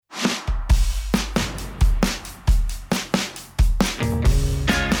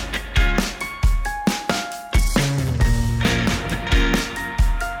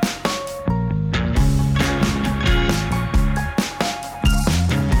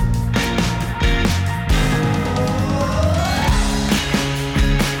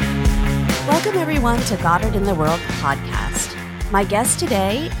everyone to Goddard in the World podcast. My guest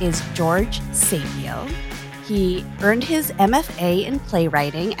today is George Sapio. He earned his MFA in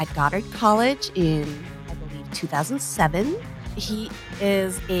playwriting at Goddard College in, I believe, 2007. He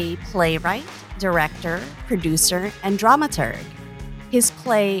is a playwright, director, producer, and dramaturg. His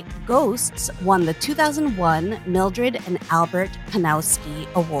play Ghosts won the 2001 Mildred and Albert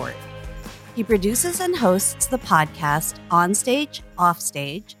Panowski Award. He produces and hosts the podcast Onstage,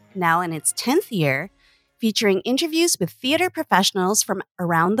 Offstage, now in its 10th year, featuring interviews with theater professionals from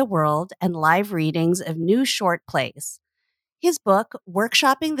around the world and live readings of new short plays. His book,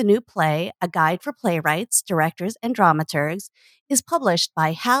 Workshopping the New Play, A Guide for Playwrights, Directors, and Dramaturgs, is published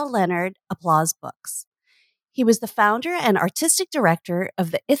by Hal Leonard Applause Books. He was the founder and artistic director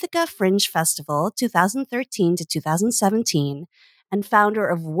of the Ithaca Fringe Festival 2013 to 2017 and founder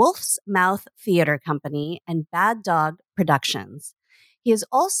of Wolf's Mouth Theater Company and Bad Dog Productions. He is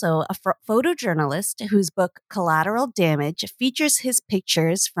also a photojournalist whose book Collateral Damage features his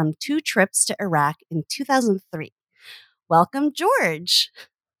pictures from 2 trips to Iraq in 2003. Welcome, George.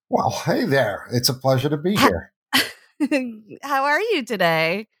 Well, hey there. It's a pleasure to be here. How are you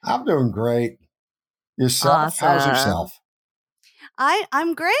today? I'm doing great. Yourself? Awesome. How's yourself?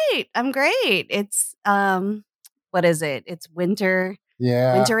 I'm great. I'm great. It's what is it? It's winter.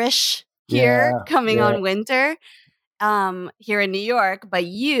 Yeah. Winterish here, coming on winter. Here in New York, but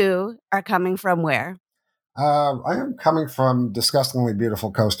you are coming from where? I am coming from disgustingly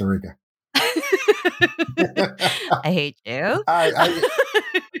beautiful Costa Rica. I hate you. I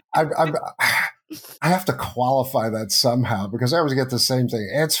have to qualify that somehow because I always get the same thing.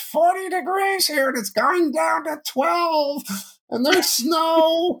 It's 40 degrees here and it's going down to 12 and there's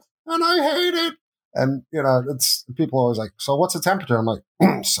snow and I hate it. And, it's people are always like, so what's the temperature? I'm like,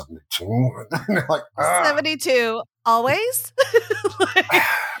 72. And they're like, 72 always?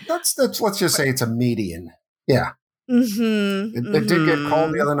 That's let's just say it's a median. Yeah. Mm-hmm, It did get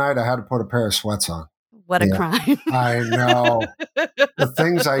cold the other night. I had to put a pair of sweats on. What a crime. I know. The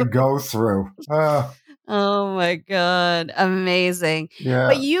things I go through. Oh my God. Amazing. Yeah.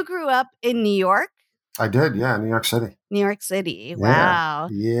 But you grew up in New York? I did, yeah, New York City. New York City. Wow.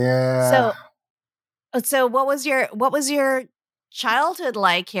 Yeah. So what was your childhood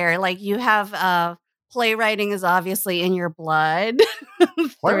like here? Like you have playwriting is obviously in your blood.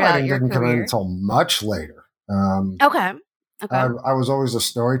 Playwriting didn't come in until much later. Okay. I was always a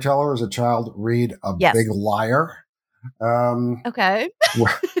storyteller as a child. Read A Big Liar. Okay.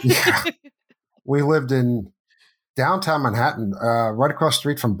 We lived in downtown Manhattan, right across the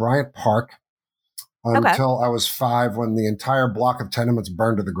street from Bryant Park, until I was 5 when the entire block of tenements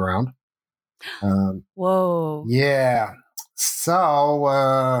burned to the ground. Whoa. Yeah.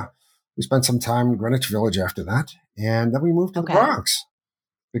 So we spent some time in Greenwich Village after that. And then we moved to the Bronx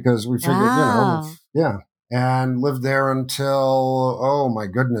because we figured, and lived there until, oh my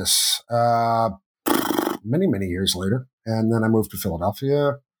goodness, many, many years later. And then I moved to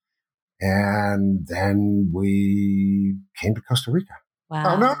Philadelphia. And then we came to Costa Rica.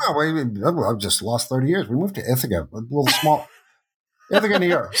 Wow. Oh, no. I've just lost 30 years. We moved to Ithaca, a little small. Ithaca, New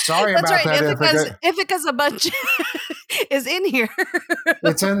York. Sorry about that. Ithaca's a bunch is in here.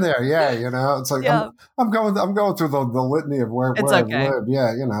 It's in there, yeah. It's like I'm going through the litany of where I've lived.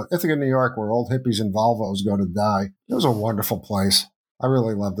 Yeah, Ithaca, New York, where old hippies and Volvos go to die. It was a wonderful place. I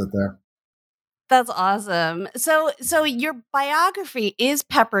really loved it there. That's awesome. So your biography is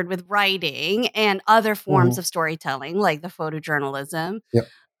peppered with writing and other forms of storytelling, like the photojournalism. Yep.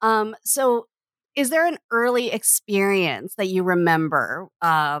 So is there an early experience that you remember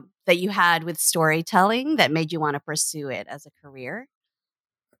that you had with storytelling that made you want to pursue it as a career?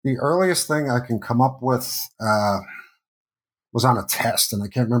 The earliest thing I can come up with was on a test, and I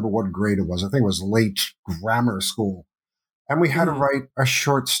can't remember what grade it was. I think it was late grammar school. And we had to write a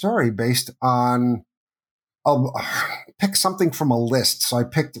short story based on pick something from a list. So I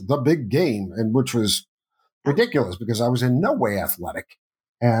picked The Big Game, and which was ridiculous because I was in no way athletic.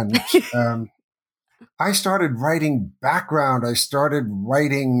 And I started writing background. I started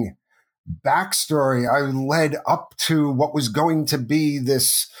writing backstory. I led up to what was going to be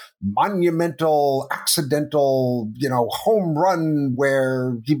this monumental, accidental, home run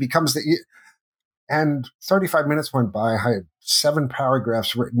where he becomes and 35 minutes went by. I had 7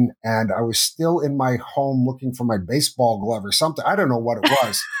 paragraphs written, and I was still in my home looking for my baseball glove or something. I don't know what it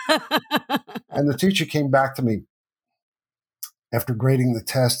was. And the teacher came back to me after grading the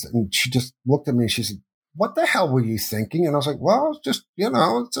test, and she just looked at me and she said, "What the hell were you thinking?" And I was like, "Well, it's just,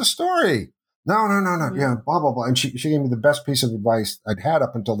 it's a story." No. Yeah, blah, blah, blah. And she gave me the best piece of advice I'd had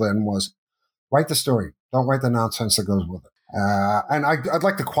up until then was, write the story. Don't write the nonsense that goes with it. And I'd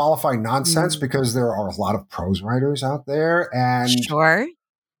like to qualify nonsense because there are a lot of prose writers out there, and Sure.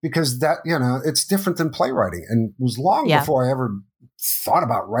 because that, it's different than playwriting, and it was long Yeah. before I ever thought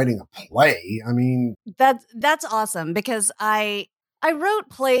about writing a play. I mean, That's awesome because I wrote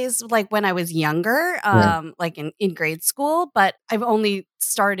plays like when I was younger, yeah, like in grade school, but I've only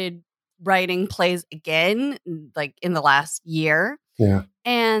started writing plays again like in the last year. yeah,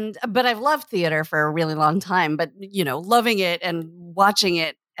 But I've loved theater for a really long time, but loving it and watching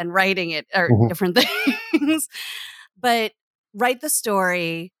it and writing it are mhm, different things. But write the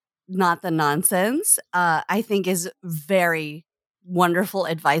story, not the nonsense, I think is very wonderful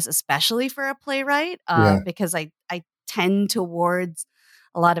advice, especially for a playwright, yeah, because I tend towards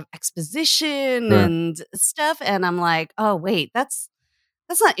a lot of exposition sure, and stuff, and I'm like, oh wait, that's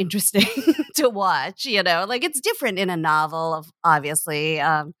not interesting to watch. Like it's different in a novel, of obviously.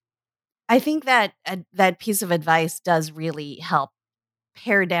 I think that that piece of advice does really help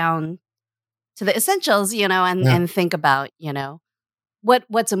pare down to the essentials, yeah. and think about,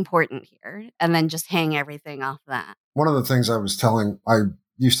 what's important here, and then just hang everything off that. One of the things I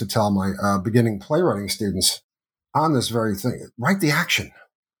used to tell my beginning playwriting students on this very thing: write the action.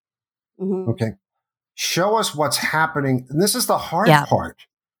 Mhm. Okay, show us what's happening, and this is the hard Yeah. part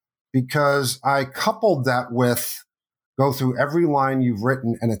because I coupled that with go through every line you've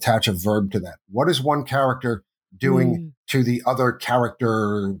written and attach a verb to that. What is one character doing Mm. to the other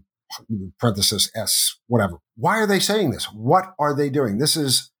character? Parenthesis S, whatever. Why are they saying this? What are they doing? Yes,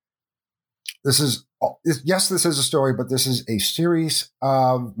 this is a story, but this is a series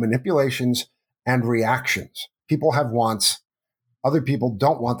of manipulations and reactions. People have wants. Other people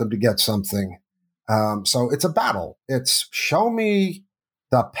don't want them to get something. So it's a battle. It's show me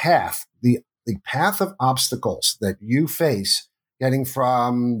the path, the path of obstacles that you face getting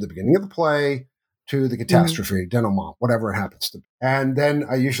from the beginning of the play to the Mhm. catastrophe, denouement, whatever it happens to be. And then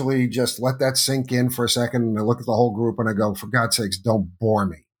I usually just let that sink in for a second and I look at the whole group and I go, for God's sakes, don't bore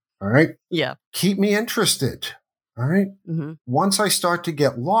me. All right. Yeah. Keep me interested. All right. Mhm. Once I start to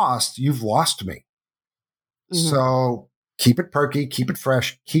get lost, you've lost me. Mhm. So keep it perky, keep it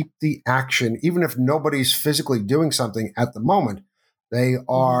fresh, keep the action. Even if nobody's physically doing something at the moment, they Mhm.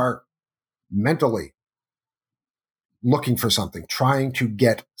 are mentally looking for something, trying to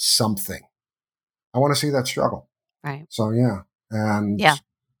get something. I want to see that struggle. Right. So, yeah. And Yeah.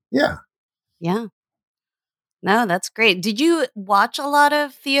 yeah, Yeah. No, that's great. Did you watch a lot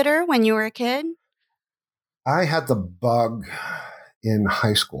of theater when you were a kid? I had the bug in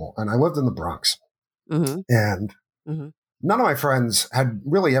high school and I lived in the Bronx. Mhm. And Mhm. none of my friends had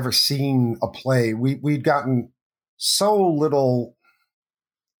really ever seen a play. We'd gotten so little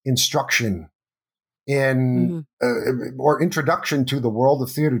instruction in Mhm. or introduction to the world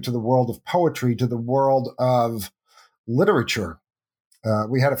of theater, to the world of poetry, to the world of literature.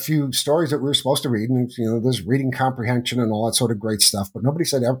 We had a few stories that we were supposed to read, and there's reading comprehension and all that sort of great stuff. But nobody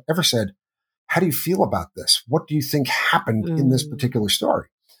ever said, "How do you feel about this? What do you think happened in this Mm. particular story?"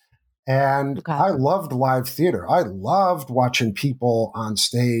 And Okay. I loved live theater. I loved watching people on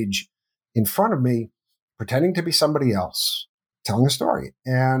stage in front of me, pretending to be somebody else, telling a story.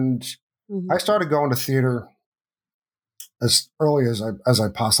 And I Mhm. started going to theater as early as I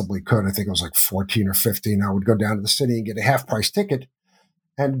possibly could. I think I was like 14 or 15. I would go down to the city and get a half price ticket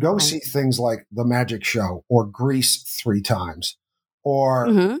and go see Nice. things like The Magic Show or Grease 3 times or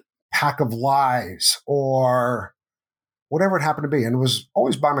Mhm. Pack of Lies or whatever it happened to be. And it was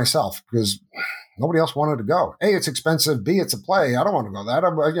always by myself because nobody else wanted to go. A, it's expensive. B, it's a play. I don't want to go that. I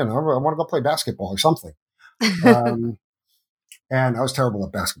want to go play basketball or something. Um, and I was terrible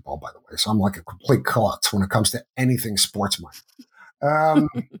at basketball, by the way. So I'm like a complete klutz when it comes to anything sports minded. Um,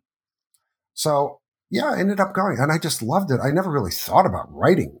 So yeah, I ended up going, and I just loved it. I never really thought about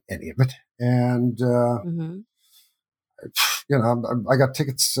writing any of it, and Mhm. I got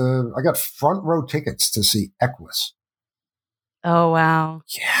tickets. I got front row tickets to see Equus. Oh, wow.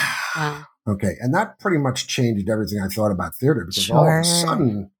 Yeah. Wow. Okay, and that pretty much changed everything I thought about theater because all of a Sure.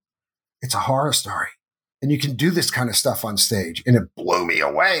 sudden it's a horror story, and you can do this kind of stuff on stage, and it blew me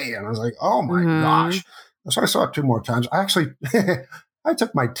away. And I was like, oh my Mhm. gosh! So I saw it 2 more times. I actually I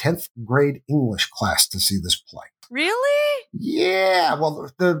took my 10th grade English class to see this play. Really? Yeah,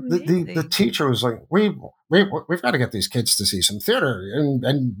 well, the Amazing. teacher was like, we've got to get these kids to see some theater,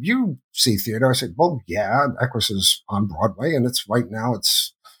 and you see theater. I said, well, yeah, Equus is on Broadway, and it's right now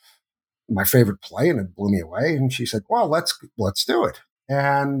it's my favorite play, and it blew me away. And she said, well, let's do it.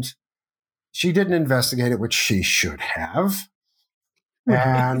 And she didn't investigate it, which she should have. Right.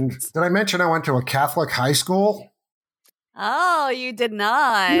 And did I mention I went to a Catholic high school? Oh, you did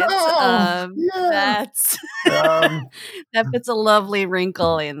not. No, yeah. That's Um, that puts a lovely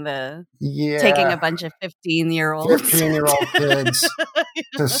wrinkle in the taking yeah, a bunch of 15-year-olds. 15-year-old kids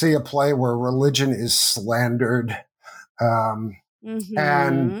to see a play where religion is slandered, and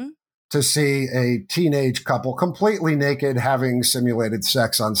Mhm. to see a teenage couple completely naked having simulated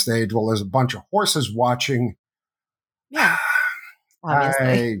sex on stage while there's a bunch of horses watching. Yeah,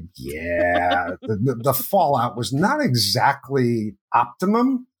 obviously. The fallout was not exactly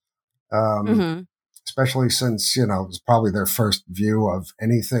optimum, um, Mhm. especially since, it was probably their first view of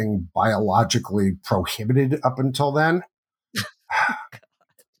anything biologically prohibited up until then.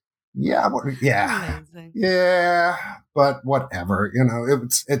 Yeah, Amazing. yeah, but whatever.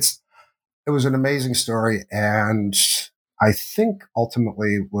 It was an amazing story, and I think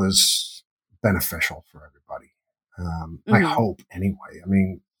ultimately it was beneficial for everybody. I Mhm. hope, anyway. I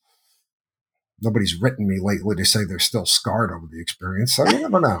mean, nobody's written me lately to say they're still scarred over the experience, so you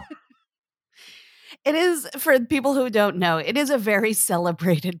never know. It is, for people who don't know, it is a very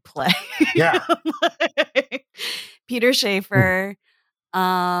celebrated play. Yeah. Like, Peter Shaffer,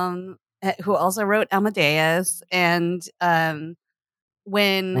 who also wrote Amadeus, and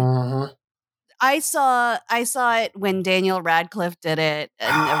when Mm-hmm. I saw it when Daniel Radcliffe did it in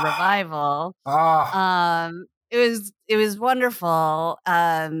a revival. Ah, It was wonderful.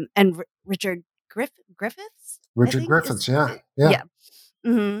 And Richard Griffiths, I Richard think is Griffiths. Yeah, yeah, yeah.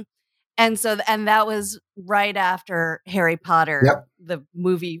 Mhm. And that was right after Harry Potter, yep. the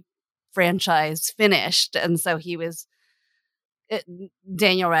movie franchise, finished, and so it,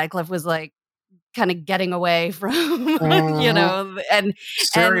 Daniel Radcliffe was like kind of getting away from, Mm-hmm. and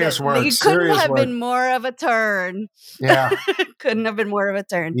Serious work. he couldn't Serious have work. been more of a turn. Yeah. Couldn't have been more of a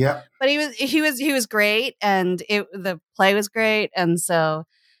turn. Yep. But he was great, and the play was great, and so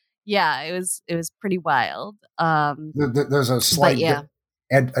yeah, it was pretty wild. There's a But slight yeah,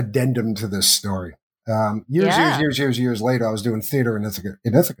 addendum to this story. yeah. Years later, I was doing theater in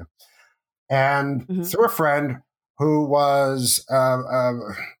Ithaca, and Mhm. through a friend who was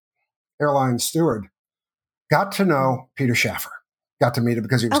airline steward, got to Mhm. know Peter Shaffer. Got to meet him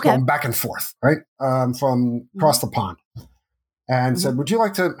because he was Okay. going back and forth, right, from Mhm. across the pond, and Mhm. said, "Would you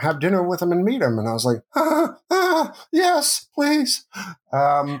like to have dinner with him and meet him?" And I was like, "Yes, please."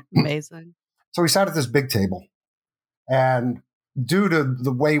 Um, Amazing. so we sat at this big table, and due to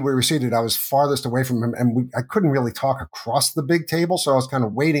the way we were seated, I was farthest away from him, and I couldn't really talk across the big table, so I was kind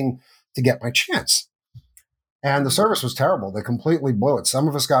of waiting to get my chance. And the Mhm. service was terrible. They completely blew it. Some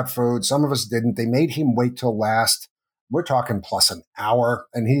of us got food, some of us didn't. They made him wait till last. We're talking plus an hour,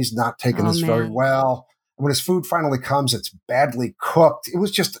 and he's not taking Oh, this very man. well. And when his food finally comes, it's badly cooked. It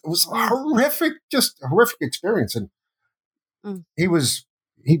was a Mm, horrific, just a horrific experience. And mm, he was,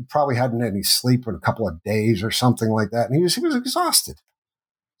 he probably hadn't had any sleep in a couple of days or something like that. And he was exhausted.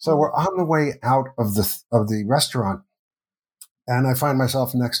 So mm. we're on the way out of the restaurant, and I find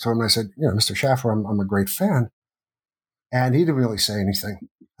myself next to him. And I said, Mr. Schaffer, I'm a great fan. And he didn't really say anything.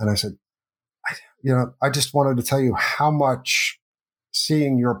 And I said, I just wanted to tell you how much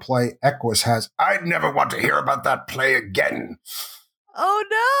seeing your play Equus has. I'd never want to hear about that play again.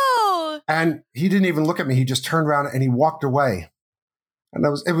 Oh, no. And he didn't even look at me. He just turned around and he walked away. And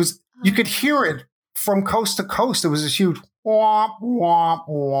you could hear it from coast to coast. It was this huge womp, womp,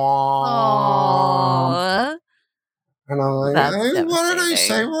 womp. Oh, And I was like, that's hey, what did I say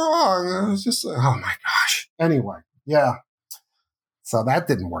devastating. wrong? I was just like, oh my gosh. Anyway, yeah. So that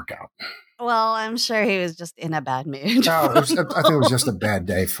didn't work out. Well, I'm sure he was just in a bad mood. No, I think it was just a bad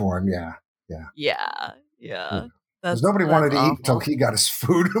day for him. Yeah. Yeah. Yeah, yeah. Because That's nobody that's wanted to eat until awful. he got his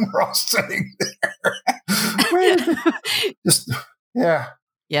food and we're all sitting there. Wait, just, yeah,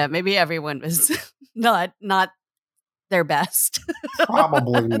 Yeah, maybe everyone was not their best.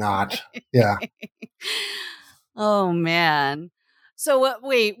 probably not. Yeah. Oh, man. So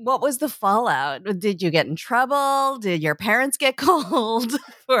what was the fallout? Did you get in trouble? Did your parents get called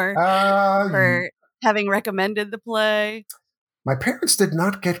for Uh, for having recommended the play? my parents did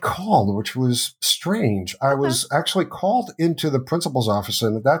not get called, which was strange. I Okay. was actually called into the principal's office,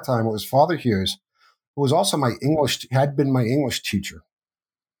 and at that time it was Father Hughes, who was also had been my English teacher.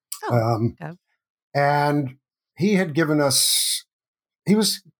 Oh, Um, okay. and he had given us, he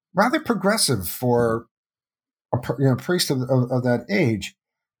was rather progressive for a priest of that age.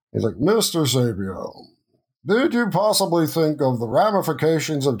 He's like, Mr. Sabio, did you possibly think of the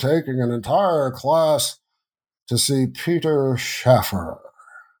ramifications of taking an entire class to see Peter Shaffer?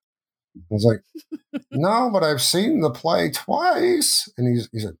 I was like, no, but I've seen the play twice. And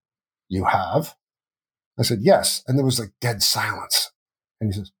he said, you have? I said, yes. And there was like dead silence.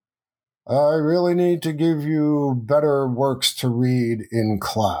 And he says, I really need to give you better works to read in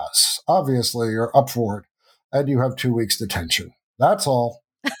class. Obviously, you're up for it, and you have 2 weeks detention. That's all.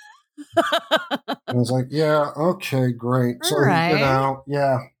 And I was like, yeah, okay, great. All So, right.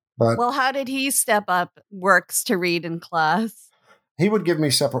 yeah. But Well, how did he step up works to read in class? he would give me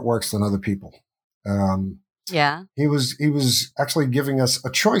separate works than other people. Yeah. He was actually giving us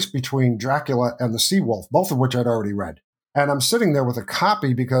a choice between Dracula and the Sea Wolf, both of which I'd already read. And I'm sitting there with a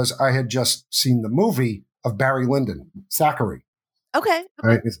copy because I had just seen the movie of Barry Lyndon, Thackeray. Okay.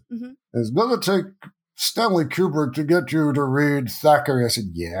 Right? It's going to take Stanley Kubrick to get you to read Thackeray. I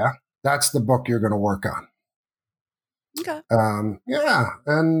said, yeah, that's the book you're going to work on. Okay. Yeah.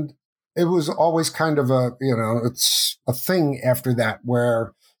 And it was always kind of it's a thing after that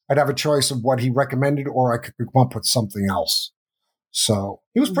where I'd have a choice of what he recommended or I could come up with something else. So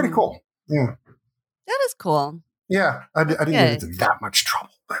he was pretty cool. Yeah. That is cool. Yeah. I didn't get into that much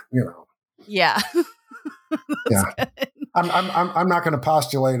trouble, but Yeah. Yeah. I'm not going to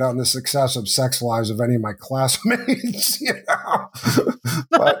postulate on the success of sex lives of any of my classmates,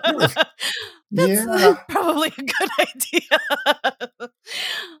 But That's probably a good idea.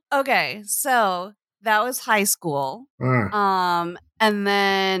 Okay, so that was high school. And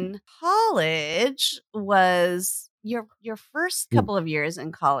then college was your first couple of years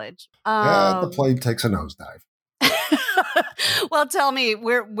in college. The plague takes a nosedive. Well, tell me,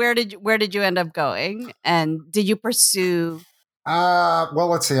 where did you end up going, and did you pursue? Well,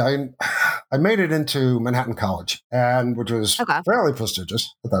 let's see. I made it into Manhattan College, and which was fairly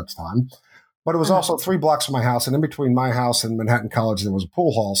prestigious at that time. But it was also 3 blocks from my house, and in between my house and Manhattan College, there was a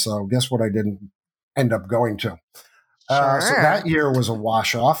pool hall. So guess what I didn't end up going to? So that year was a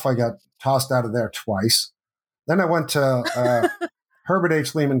wash-off. I got tossed out of there twice. Then I went to Herbert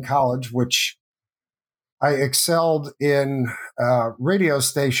H. Lehman College, which I excelled in radio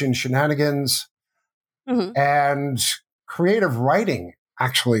station shenanigans and creative writing,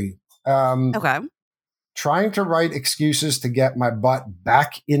 actually. Trying to write excuses to get my butt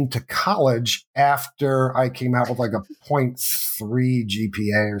back into college after I came out with like a 0.3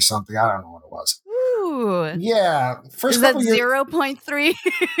 GPA or something. I don't know what it was. Ooh. Yeah. First Is that 0.3?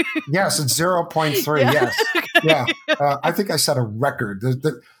 Yes, it's 0.3. Yeah. Yes. Yeah. I think I set a record.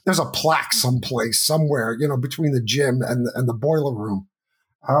 There's a plaque someplace, somewhere, between the gym and the boiler room.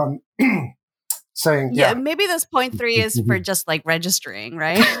 Saying, maybe this 0.3 is for just like registering,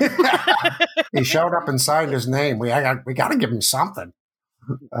 right? He showed up and signed his name. We got to give him something.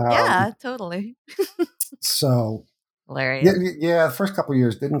 Yeah, totally. So hilarious. Yeah. The first couple of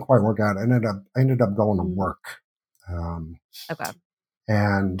years didn't quite work out. I ended up going to work.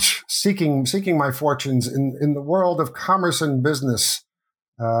 And seeking my fortunes in the world of commerce and business.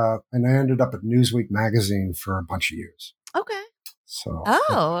 And I ended up at Newsweek magazine for a bunch of years. Okay. So.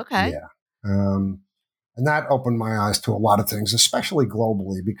 Okay. Yeah. And that opened my eyes to a lot of things, especially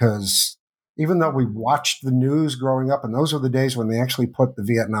globally, because even though we watched the news growing up, and those were the days when they actually put the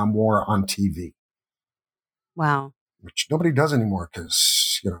Vietnam War on TV. Wow. Which nobody does anymore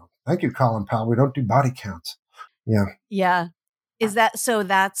because, thank you, Colin Powell. We don't do body counts. Yeah. Yeah. Is that so?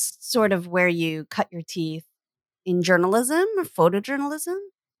 That's sort of where you cut your teeth in journalism or photojournalism?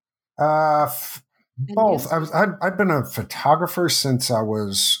 Both. I've been a photographer since I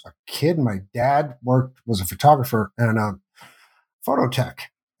was a kid. My dad was a photographer and a photo tech,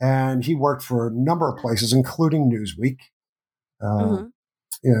 and he worked for a number of places, including Newsweek,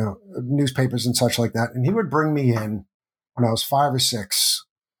 newspapers and such like that. And he would bring me in when I was 5 or 6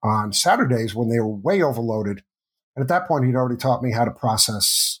 on Saturdays when they were way overloaded. And at that point, he'd already taught me how to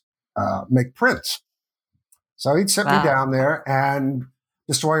make prints. So he'd sit me down there and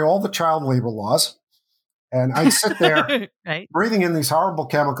destroy all the child labor laws. And I'd sit there breathing in these horrible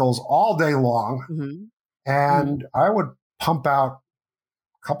chemicals all day long. And I would pump out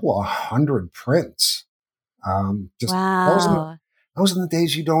a couple of 100 prints. Those are the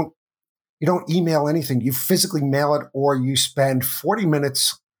days you don't email anything. You physically mail it, or you spend 40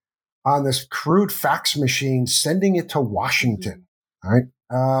 minutes on this crude fax machine sending it to Washington. Right.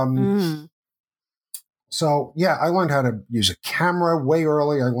 So yeah, I learned how to use a camera way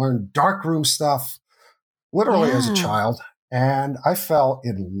early. I learned darkroom stuff. Literally as a child, and I fell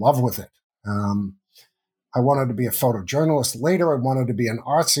in love with it. I wanted to be a photojournalist later. I wanted to be an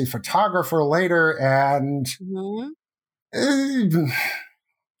artsy photographer later, and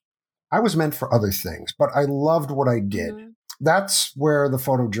I was meant for other things, but I loved what I did. That's where the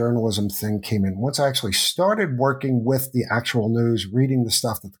photojournalism thing came in. Once I actually started working with the actual news, reading the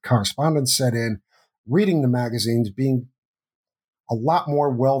stuff that the correspondents said in, reading the magazines, being a lot more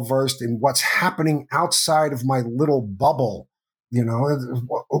well-versed in what's happening outside of my little bubble.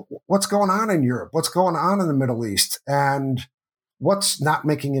 what's going on in Europe, what's going on in the Middle East, and what's not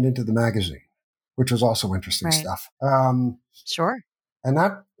making it into the magazine, which was also interesting Right. stuff. Sure. And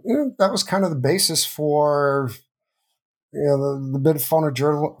that was kind of the basis for the bit of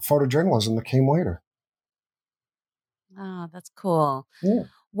photojournalism that came later. Oh, that's cool. Yeah.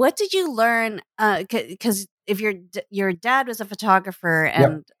 What did you learn? Because if your dad was a photographer,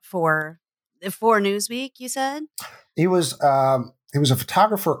 and for Newsweek, you said he was a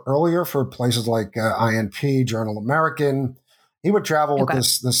photographer earlier for places like INP, Journal American. He would travel with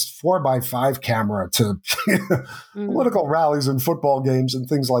this 4x5 camera to political rallies and football games and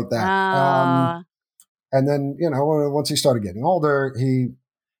things like that. And then, once he started getting older, he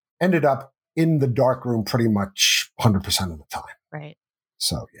ended up in the darkroom pretty much 100% of the time. Right.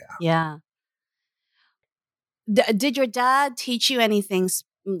 So, yeah. Did your dad teach you anything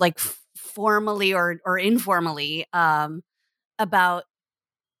like formally or informally about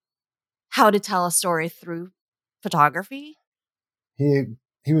how to tell a story through photography?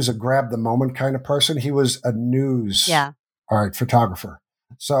 He was a grab the moment kind of person. He was a news photographer.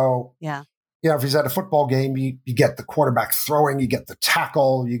 So, if he's at a football game, you get the quarterback throwing, you get the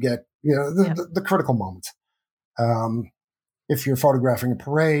tackle, you get the critical moments. If you're photographing a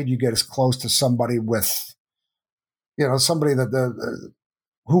parade, you get as close to somebody with, somebody that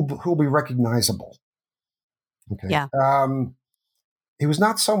who'll be recognizable. Okay. Yeah. He was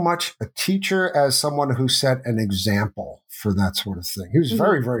not so much a teacher as someone who set an example for that sort of thing. He was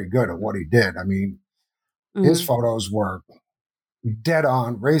very, very good at what he did. I mean, his photos were dead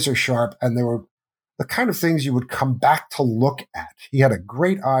on, razor sharp, and they were the kind of things you would come back to look at. He had a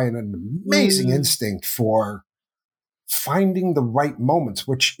great eye and an amazing instinct for finding the right moments,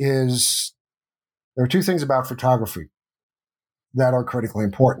 which is, there are two things about photography that are critically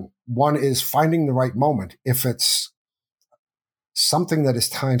important. One is finding the right moment. If it's something that is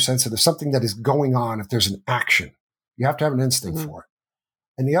time sensitive, something that is going on, if there's an action, you have to have an instinct for it.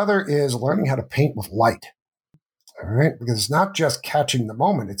 And the other is learning how to paint with light. All right. Because it's not just catching the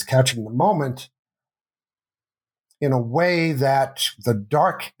moment, it's catching the moment in a way that the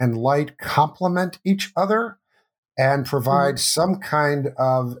dark and light complement each other and provide some kind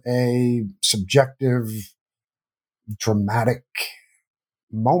of a subjective, dramatic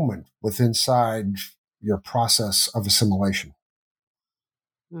moment inside your process of assimilation.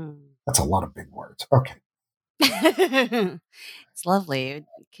 That's a lot of big words. Okay. It's lovely. It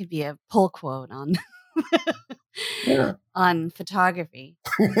could be a pull quote on on photography.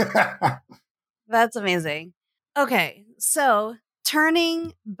 That's amazing. Okay, so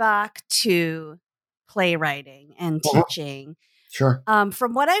turning back to playwriting and teaching. Sure.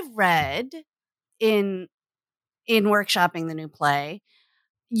 From what I've read in workshopping the new play,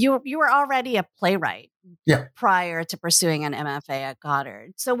 you were already a playwright prior to pursuing an MFA at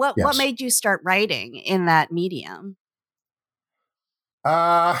Goddard. So what made you start writing in that medium?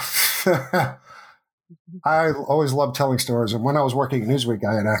 I always loved telling stories. And when I was working at Newsweek,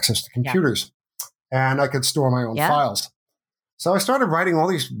 I had access to computers and I could store my own files. So I started writing all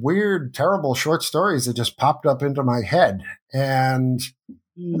these weird, terrible short stories that just popped up into my head. And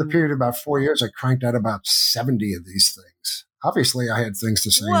in the period of about 4 years, I cranked out about 70 of these things. Obviously, I had things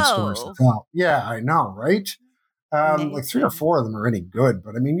to say and stories to tell. Yeah, I know, right? Like 3 or 4 of them are any good.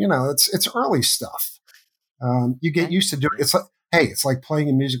 But I mean, it's early stuff. You get used to doing it. It's like, hey, it's like playing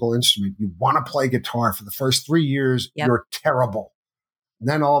a musical instrument. You want to play guitar for the first 3 years, you're terrible. And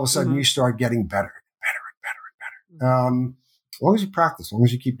then all of a sudden you start getting better and better. As long as you practice, as long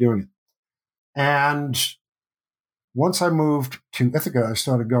as you keep doing it. And once I moved to Ithaca, I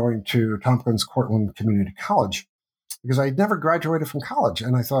started going to Tompkins Cortland Community College because I had never graduated from college.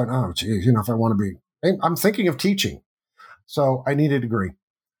 And I thought, oh, geez, if I want to be, I'm thinking of teaching. So I need a degree.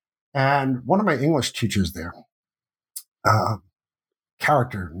 And one of my English teachers there,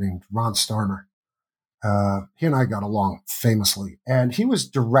 character named Ron Starmer, he and I got along famously. And he was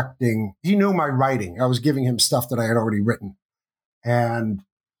directing, he knew my writing. I was giving him stuff that I had already written. And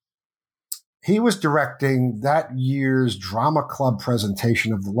he was directing that year's drama club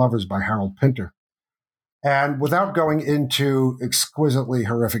presentation of The Lovers by Harold Pinter. And without going into exquisitely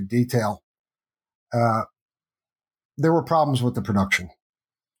horrific detail, there were problems with the production.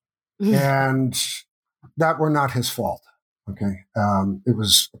 And that were not his fault. Okay. It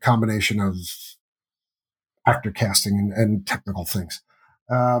was a combination of actor casting and technical things.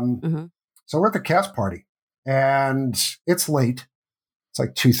 So we're at the cast party and it's late. It's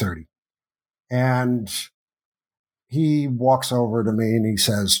like 2:30. And he walks over to me and he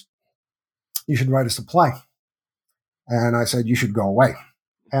says, you should write us a play. And I said, you should go away.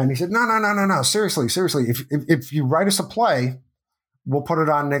 And he said, no. Seriously. If you write us a play, we'll put it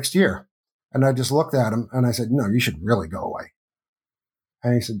on next year. And I just looked at him and I said, no, you should really go away.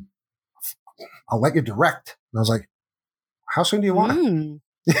 And he said, I'll let you direct. And I was like, how soon do you want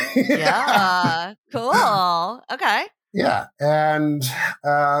it? Yeah. Cool. Okay. Yeah. And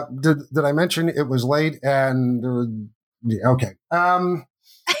did I mention it was late and there was, okay.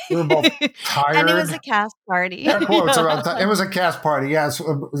 We were both tired. And it was a cast party. Yeah, quotes it was a cast party. Yeah.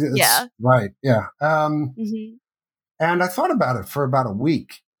 Yeah. Right. Yeah. Mm-hmm. And I thought about it for about a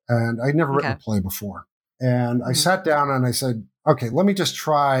week, and I'd never written a play before. And I sat down and I said, okay, let me just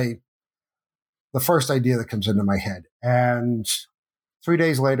try the first idea that comes into my head. And 3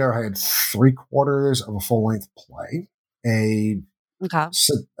 days later, I had 3/4 of a full-length play, a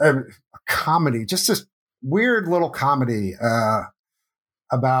comedy, just this weird little comedy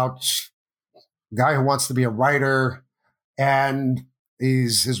about a guy who wants to be a writer, and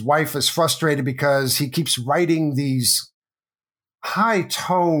his wife is frustrated because he keeps writing these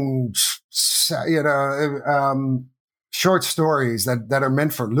high-toned, short stories that are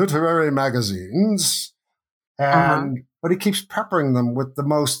meant for literary magazines, and but he keeps peppering them with the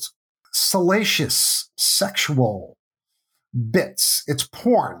most salacious sexual bits. It's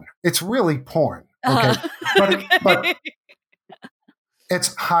porn. It's really porn. Okay, but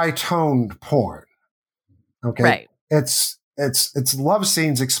it's high-toned porn. Okay, right. It's love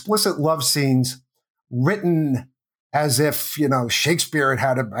scenes, explicit love scenes, written as if Shakespeare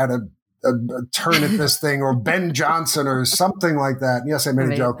had a turn at this thing, or Ben Jonson or something like that. Yes, I made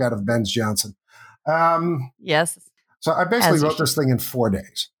a joke out of Ben Jonson. Yes. So I basically wrote this thing in 4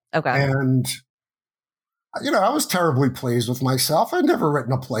 days. Okay, and I was terribly pleased with myself. I'd never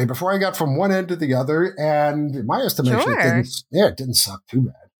written a play before. I got from one end to the other, and in my estimation, it didn't suck too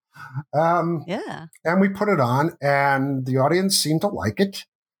bad. And we put it on, and the audience seemed to like it.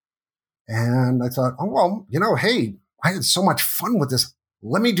 And I thought, oh, well, hey, I had so much fun with this.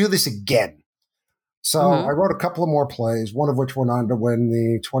 Let me do this again. So I wrote a couple of more plays, one of which went on to win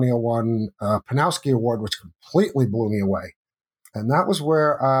the 2001 Panowski Award, which completely blew me away. And that was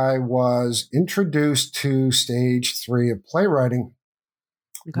where I was introduced to stage 3 of playwriting,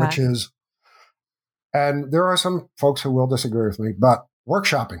 which is, and there are some folks who will disagree with me, but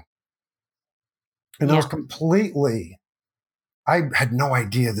workshopping. And I was I had no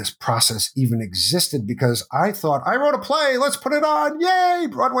idea this process even existed, because I thought, I wrote a play, let's put it on. Yay,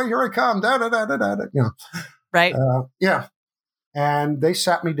 Broadway, here I come. Da, da, da, da, da, Right. Yeah. And they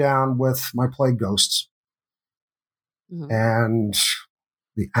sat me down with my play Ghosts. And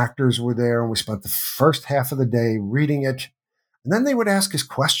the actors were there, and we spent the first half of the day reading it. And then they would ask us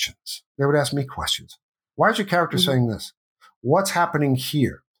questions. They would ask me questions. Why is your character saying this? What's happening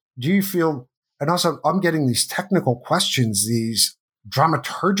here? Do you feel... And also, I'm getting these technical questions, these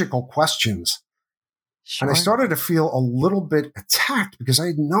dramaturgical questions. Sure. And I started to feel a little bit attacked, because I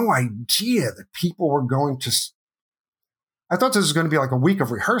had no idea that people were going to... I thought this was going to be like a week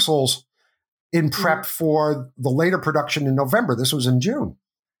of rehearsals in prep for the later production in November. This was in June.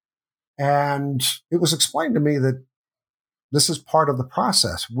 And it was explained to me that this is part of the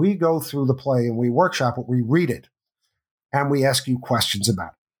process. We go through the play and we workshop it, we read it, and we ask you questions about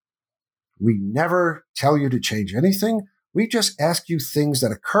it. We never tell you to change anything. We just ask you things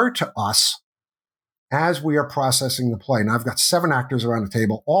that occur to us as we are processing the play. And I've got 7 actors around the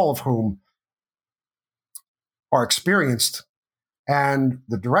table, all of whom are experienced. And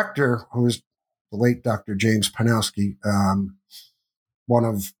the director, who is the late Dr. James Panowski, one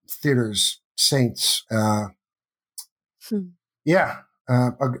of theater's saints. A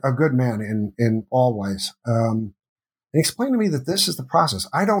good man in all ways. And explained to me that this is the process.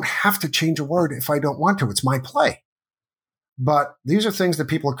 I don't have to change a word if I don't want to. It's my play. But these are things that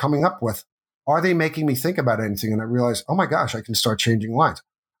people are coming up with. Are they making me think about anything? And I realized, oh my gosh, I can start changing lines.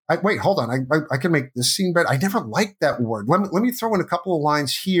 Wait, hold on. I can make this scene better. I never liked that word. Let me throw in a couple of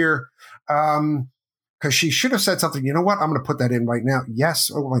lines here. Because she should have said something. You know what? I'm going to put that in right now.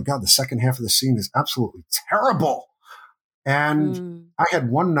 Yes. Oh my God. The second half of the scene is absolutely terrible. And I had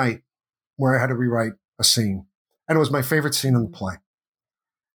one night where I had to rewrite a scene. And it was my favorite scene in the play.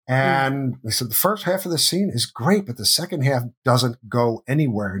 And they said, the first half of the scene is great, but the second half doesn't go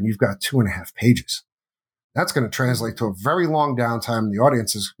anywhere. And you've got 2.5 pages. That's going to translate to a very long downtime. The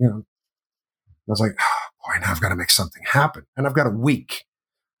audience is, I was like, oh, boy, now I've got to make something happen. And I've got a week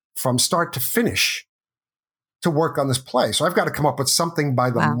from start to finish to work on this play. So I've got to come up with something by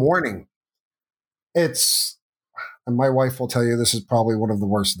the morning. And my wife will tell you, this is probably one of the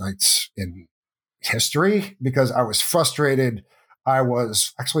worst nights in history, because I was frustrated. I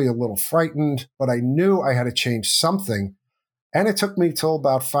was actually a little frightened, but I knew I had to change something. And it took me till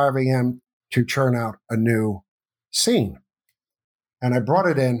about 5 a.m. to churn out a new scene. And I brought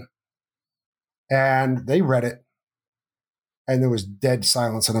it in, and they read it, and there was dead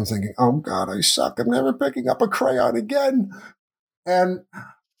silence. And I'm thinking, oh God, I suck. I'm never picking up a crayon again. And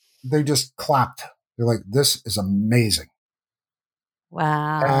they just clapped. They're like, this is amazing. And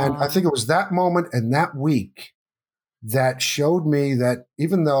I Wow. think it was that moment and that week that showed me that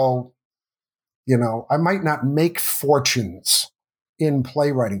even though, I might not make fortunes in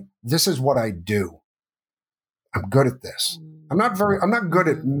playwriting, this is what I do. I'm good at this. I'm not good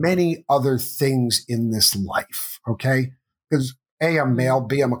at many other things in this life. Okay. Because A, I'm male,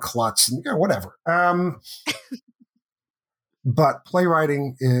 B, I'm a klutz, and whatever. But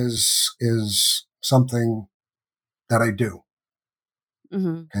playwriting is something that I do.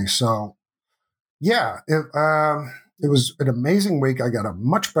 Okay. So yeah, it was an amazing week. I got a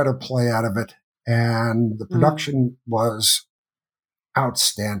much better play out of it. And the production was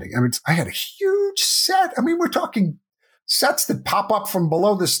outstanding. I mean, I had a huge set. I mean, we're talking sets that pop up from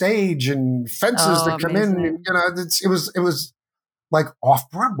below the stage and fences that come in. And, it was like off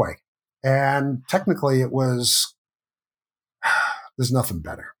Broadway. And technically, it was. There's nothing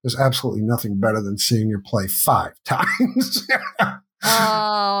better. There's absolutely nothing better than seeing your play 5 times.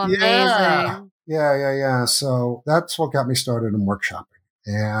 Oh, amazing. Yeah. So that's what got me started in workshopping.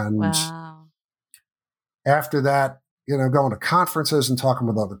 And after that, going to conferences and talking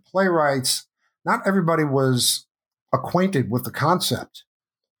with other playwrights, not everybody was acquainted with the concept.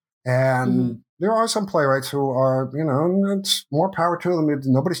 And there are some playwrights who are, it's more power to them.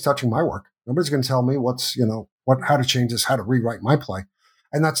 Nobody's touching my work. Nobody's going to tell me how to change this, how to rewrite my play.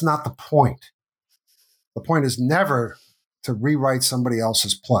 And that's not the point. The point is never to rewrite somebody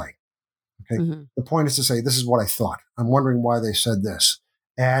else's play. Okay. The point is to say, this is what I thought. I'm wondering why they said this.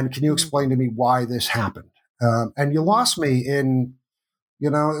 And can you explain to me why this happened? And you lost me in,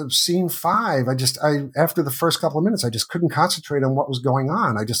 scene 5. After the first couple of minutes, I just couldn't concentrate on what was going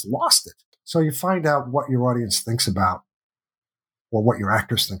on. I just lost it. So you find out what your audience thinks about or what your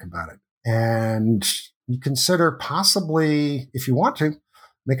actors think about it. And you consider possibly, if you want to,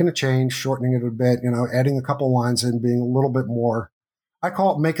 making a change, shortening it a bit, adding a couple lines in, being a little bit more, I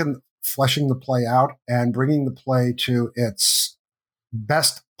call it fleshing the play out and bringing the play to its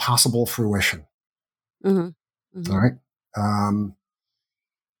best possible fruition. All right.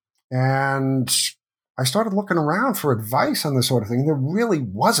 And I started looking around for advice on this sort of thing. There really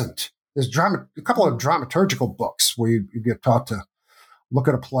wasn't. There's a couple of dramaturgical books where you get taught to look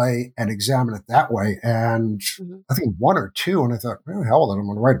at a play and examine it that way. And I think 1 or 2, and I thought, well, hell with it, I'm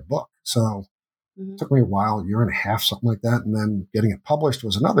going to write a book. So it took me a while, a year and a half, something like that. And then getting it published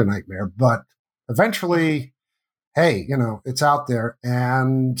was another nightmare. But eventually, hey, it's out there.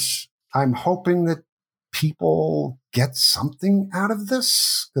 And I'm hoping that people get something out of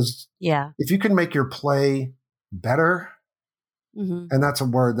this. Because if you can make your play better, and that's a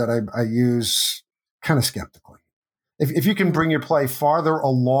word that I use kind of skeptically. If you can bring your play farther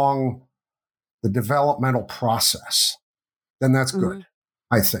along the developmental process, then that's good,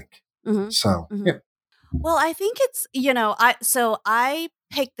 I think. So, yeah. Well, I think it's, I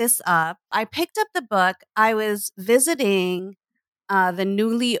picked this up. I picked up the book. I was visiting the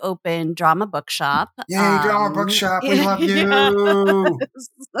newly opened Drama Bookshop. Yay, Drama Bookshop. We love you.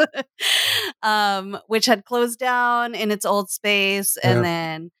 Which had closed down in its old space. And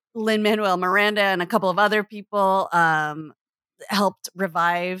then Lin-Manuel Miranda and a couple of other people helped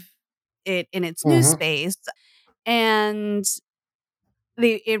revive it in its new space. And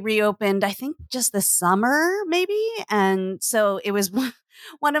it reopened, I think, just this summer, maybe. And so it was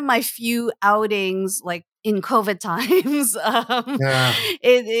one of my few outings, like in COVID times.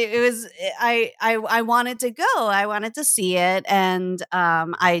 It was. I wanted to go. I wanted to see it, and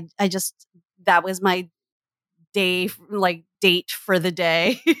I just that was my date for the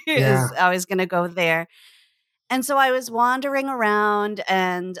day. Is I was going to go there, and so I was wandering around,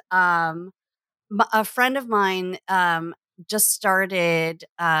 and a friend of mine just started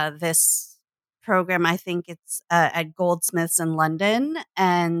this program. I think it's at Goldsmiths in London,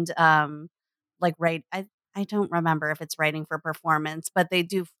 and I don't remember if it's writing for performance, but they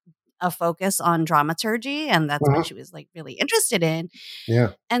do a focus on dramaturgy, and that's what she was really interested in.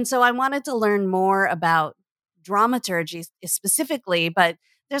 Yeah. And so I wanted to learn more about dramaturgy specifically, but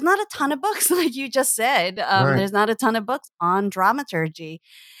there's not a ton of books, like you just said. There's not a ton of books on dramaturgy.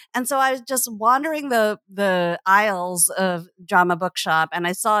 And so I was just wandering the aisles of Drama Bookshop, and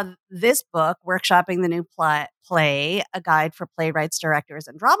I saw this book, Workshopping the New Play, a guide for playwrights, directors,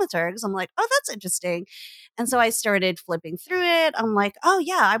 and dramaturgs. I'm like, oh, that's interesting. And so I started flipping through it. I'm like, oh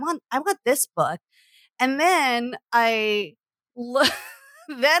yeah, I want this book. And then I looked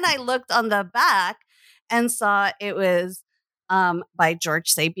on the back and saw it was by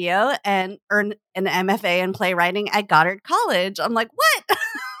George Sapio and earned an MFA in playwriting at Goddard College. I'm like, what?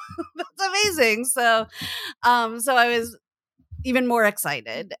 That's amazing. So I was even more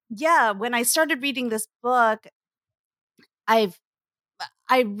excited. Yeah, when I started reading this book, I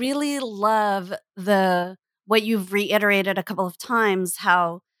really love what you've reiterated a couple of times,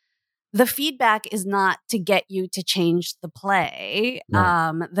 how the feedback is not to get you to change the play.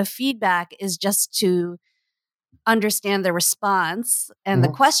 Right. The feedback is just to understand the response and the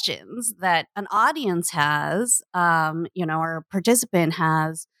Mhm. questions that an audience has, or a participant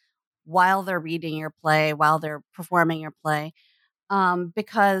has while they're reading your play, while they're performing your play,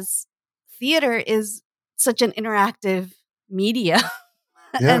 because theater is such an interactive media.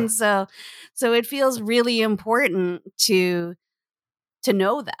 Yeah. And so it feels really important to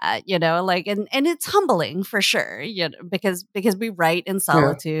know that, like, and it's humbling for sure, because we write in Yeah.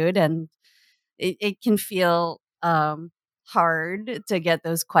 solitude, and it can feel hard to get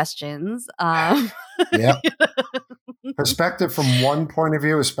those questions. Yeah. Perspective from one point of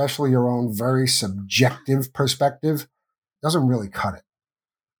view, especially your own very subjective perspective, doesn't really cut it.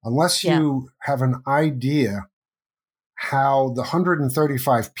 Unless Yeah. you have an idea how the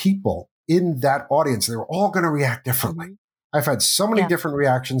 135 people in that audience, they were all going to react differently. Mhm. I've had so many Yeah. different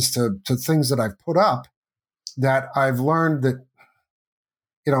reactions to things that I've put up that I've learned that,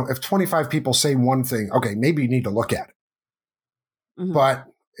 if 25 people say one thing, okay, maybe you need to look at it. Mhm. But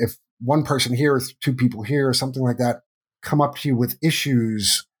if one person here, or two people here, or something like that, come up to you with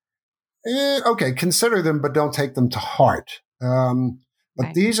issues, okay, consider them, but don't take them to heart. But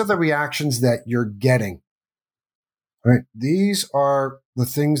Right. these are the reactions that you're getting. Right? These are the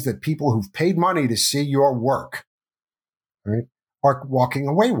things that people who've paid money to see your work, right, are walking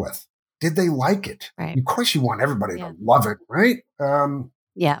away with. Did they like it? Right. Of course, you want everybody Yeah. to love it, right?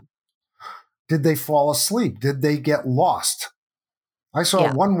 Yeah. Did they fall asleep? Did they get lost? I saw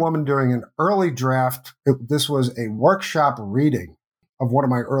Yeah. one woman during an early draft. This was a workshop reading of one of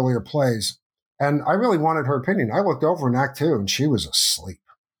my earlier plays, and I really wanted her opinion. I looked over in Act 2, and she was asleep.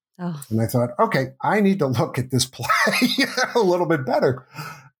 Oh. And I thought, okay, I need to look at this play a little bit better.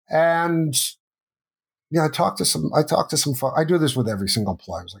 And yeah, I talked to some. I do this with every single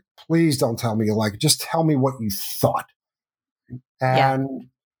play. I was like, please don't tell me you like it. Just tell me what you thought. Yeah. And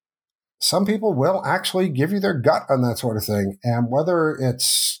some people will actually give you their gut on that sort of thing. And whether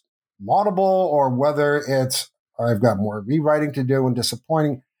it's laudable or whether it's, I've got more rewriting to do and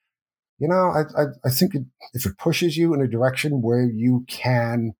disappointing, I think if it pushes you in a direction where you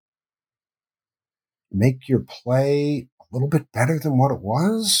can make your play a little bit better than what it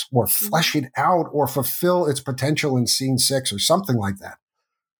was, or flesh it out, or fulfill its potential in scene 6 or something like that.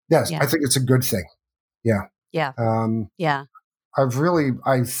 Yes, I Yeah. think it's a good thing. Yeah. Yeah. Um, Yeah. I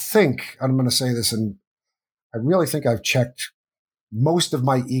think, I'm going to say this, and I really think I've checked most of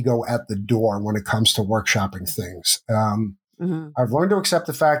my ego at the door when it comes to workshopping things. Mhm. I've learned to accept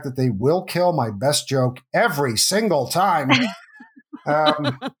the fact that they will kill my best joke every single time.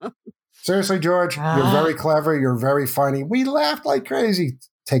 Seriously, George, you're very clever. You're very funny. We laughed like crazy.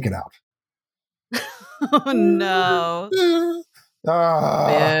 Take it out. Oh, no.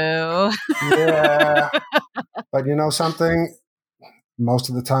 Ah, Boo. yeah. But you know something? Most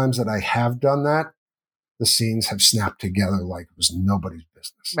of the times that I have done that, the scenes have snapped together like it was nobody's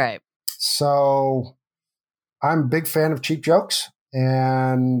business. Right. So I'm a big fan of cheap jokes,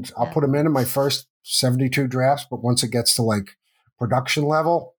 and I'll Yeah. put them in my first 72 drafts. But once it gets to like production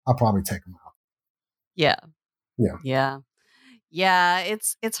level, I'll probably take them out. Yeah. Yeah. Yeah. Yeah,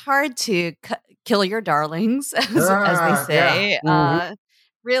 it's hard to kill your darlings, as they Yeah. say. Mhm.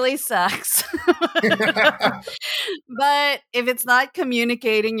 Really sucks. But if it's not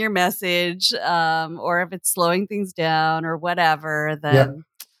communicating your message, or if it's slowing things down or whatever, Yeah. then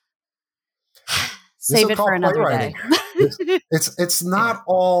This save is it for called another day. playwriting. It's Yeah. not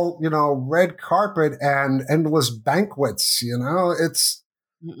all, red carpet and endless banquets, it's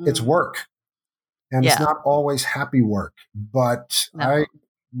Mm-mm. work, and it's Yeah. not always happy work, but No. I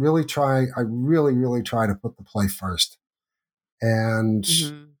really, really try to put the play first. And,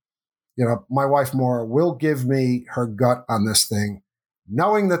 Mhm. my wife Maura will give me her gut on this thing,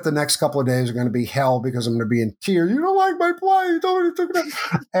 knowing that the next couple of days are going to be hell because I'm going to be in tears. You don't like my play. You don't took it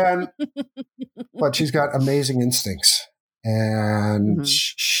out. But she's got amazing instincts, and Mhm.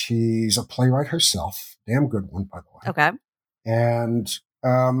 she's a playwright herself. Damn good one, by the way. Okay. And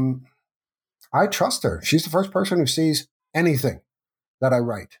I trust her. She's the first person who sees anything that I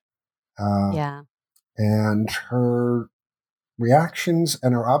write. Yeah. And her reactions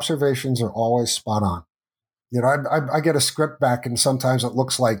and her observations are always spot on. I get a script back, and sometimes it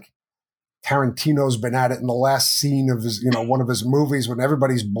looks like Tarantino's been at it in the last scene of his, one of his movies when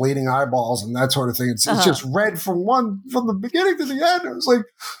everybody's bleeding eyeballs and that sort of thing. It's just read from the beginning to the end. It was like,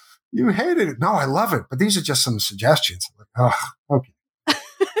 you hated it. No, I love it. But these are just some suggestions. I'm like, oh, okay.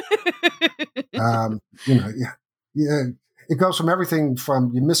 Yeah. It goes from everything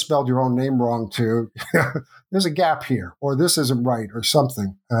from you misspelled your own name wrong to there's a gap here, or this isn't right, or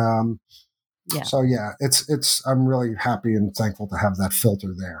something. So yeah, it's. I'm really happy and thankful to have that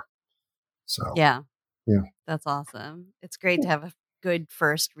filter there. So yeah, that's awesome. It's great to have a good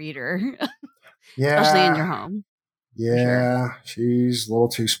first reader, especially in your home. Yeah, sure. She's a little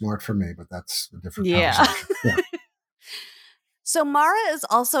too smart for me, but that's a different conversation. Yeah. So Mara is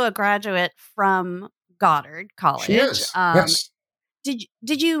also a graduate from Goddard College. She is. Yes.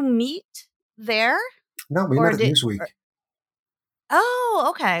 Did you meet there? No, we met at Newsweek. Oh,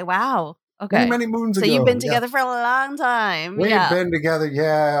 okay. Wow. Okay. Many moons ago. So you've been together for a long time. We've been together.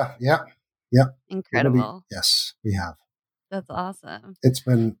 Yeah. Incredible. Yes, we have. That's awesome. It's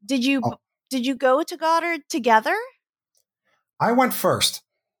been. Did you go to Goddard together? I went first.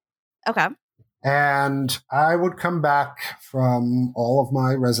 Okay. And I would come back from all of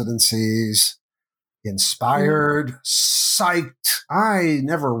my residencies inspired, psyched. I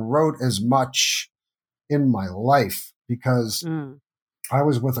never wrote as much in my life because I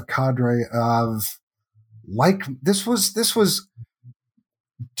was with a cadre of this was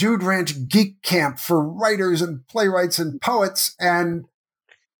Dude Ranch Geek Camp for writers and playwrights and poets. And,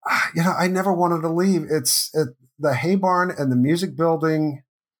 I never wanted to leave. It's the Hay Barn and the music building.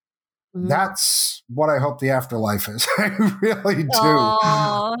 That's what I hope the afterlife is. I really do.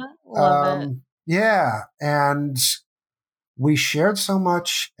 Aww, love it. Yeah. And we shared so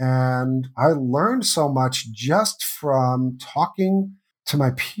much and I learned so much just from talking to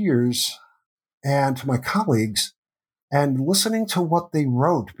my peers and to my colleagues and listening to what they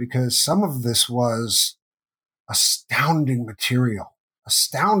wrote, because some of this was astounding material.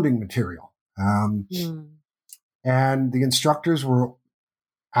 And the instructors were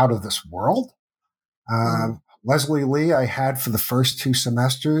out of this world. Leslie Lee I had for the first 2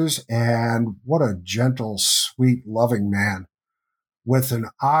 semesters, and what a gentle, sweet, loving man with an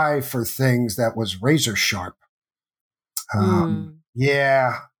eye for things that was razor sharp.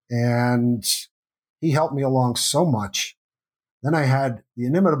 Yeah, and he helped me along so much. Then I had the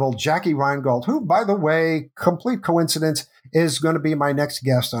inimitable Jackie Reingold, who, by the way, complete coincidence, is going to be my next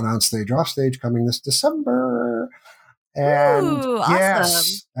guest on Onstage Offstage coming this December. And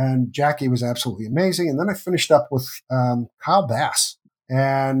awesome. And Jackie was absolutely amazing. And then I finished up with Kyle Bass,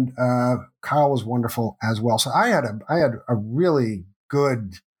 and Kyle was wonderful as well. So I had a really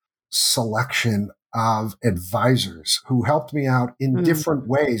good selection of advisors who helped me out in different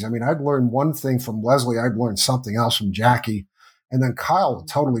ways. I mean, I'd learn one thing from Leslie, I'd learn something else from Jackie, and then Kyle would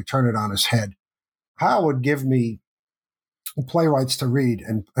totally turn it on his head. Kyle would give me playwrights to read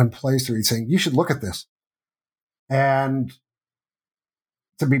and plays to read, saying, "You should look at this." And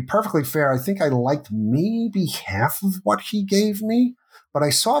to be perfectly fair, I think I liked maybe half of what he gave me, but I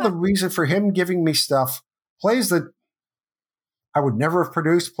saw the reason for him giving me stuff, plays that I would never have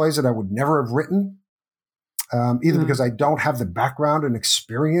produced, plays that I would never have written, either because I don't have the background and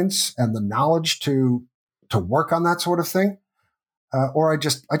experience and the knowledge to work on that sort of thing, or I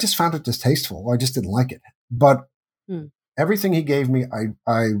just found it distasteful. I just didn't like it. But everything he gave me,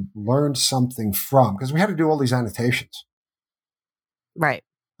 I learned something from, because we had to do all these annotations. Right.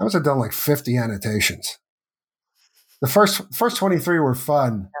 I must have done like 50 annotations. The first 23 were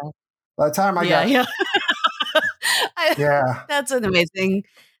fun. By the time I got... That's an amazing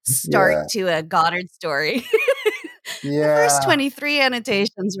start to a Goddard story. The first 23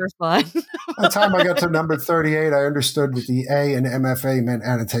 annotations were fun. By the time I got to number 38, I understood that the A in MFA meant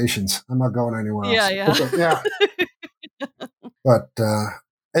annotations. I'm not going anywhere else. Yeah. But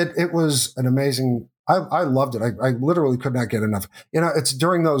it was an amazing... I loved it. I literally could not get enough. It's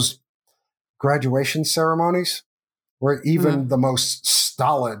during those graduation ceremonies where even the most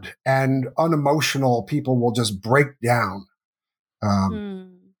stolid and unemotional people will just break down.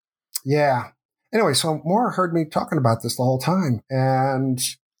 Yeah. Anyway, so Maura heard me talking about this the whole time, and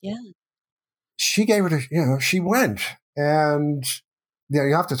she gave it she went, and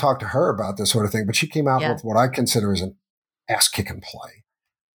you have to talk to her about this sort of thing, but she came out with what I consider as an ass-kicking play.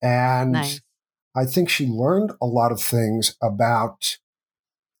 And I think she learned a lot of things about,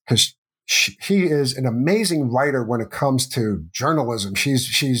 because she is an amazing writer when it comes to journalism.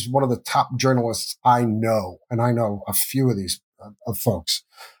 She's one of the top journalists I know, and I know a few of these folks.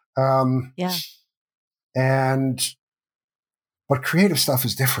 But creative stuff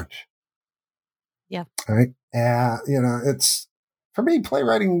is different. Yeah. Right. It's for me,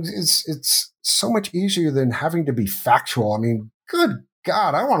 playwriting it's so much easier than having to be factual. I mean, good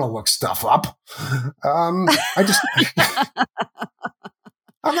God, I want to look stuff up. I just,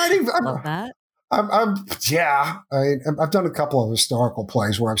 I'm not even. Love that. Yeah. I've done a couple of historical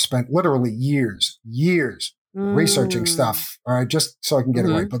plays where I've spent literally years researching stuff. All right, just so I can get it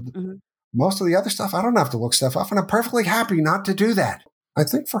right. But most of the other stuff, I don't have to look stuff up, and I'm perfectly happy not to do that. I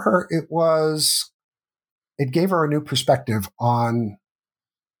think for her, it gave her a new perspective on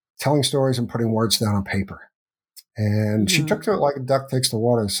telling stories and putting words down on paper. And she took to it like a duck takes to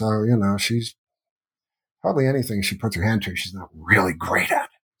water. So, she's hardly anything she puts her hand to, she's not really great at.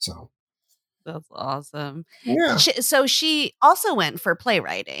 So that's awesome. Yeah. So she also went for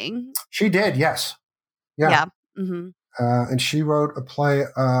playwriting. She did, yes. Yeah. Mm-hmm. And she wrote a play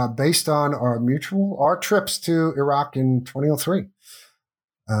based on our trips to Iraq in 2003.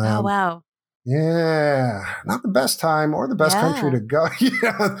 Oh, wow. Yeah, not the best time or the best country to go.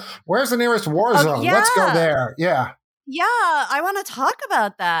 Where's the nearest war zone? Let's go there. Yeah. Yeah, I want to talk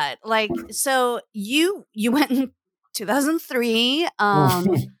about that. Like, so you went in 2003,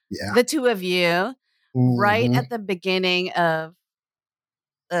 the two of you, right at the beginning of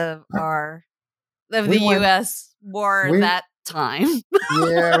the U.S. war that time.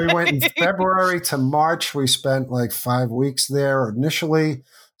 Yeah, we went in February to March. We spent like 5 weeks there initially.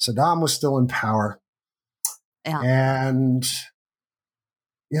 Saddam was still in power. Yeah. And,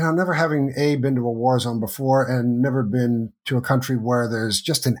 never having been to a war zone before and never been to a country where there's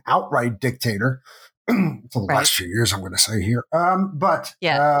just an outright dictator for the last few years, I'm going to say here.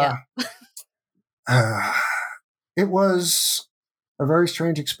 It was a very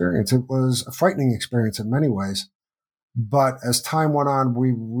strange experience. It was a frightening experience in many ways. But as time went on,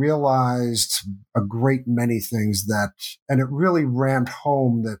 we realized a great many things and it really rammed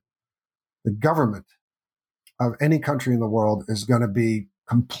home that the government of any country in the world is going to be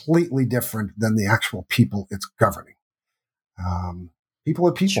completely different than the actual people it's governing. People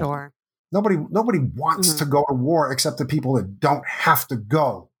are people. Sure. Nobody wants to go to war except the people that don't have to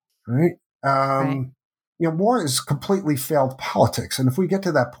go. Right? War is completely failed politics. And if we get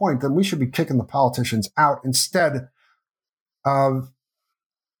to that point, then we should be kicking the politicians out instead of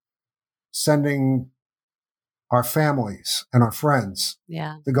sending our families and our friends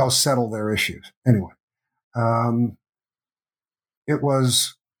to go settle their issues. Anyway, it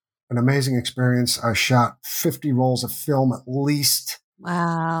was an amazing experience. I shot 50 rolls of film at least.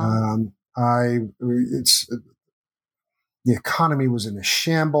 Wow. The economy was in a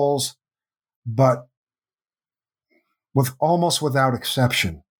shambles, but almost without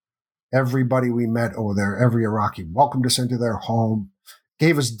exception, everybody we met over there, every Iraqi welcomed us into their home,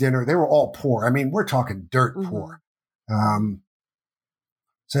 gave us dinner. They were all poor. I mean, we're talking dirt poor.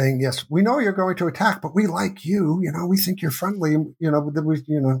 Saying, yes, we know you're going to attack, but we like you. We think you're friendly. And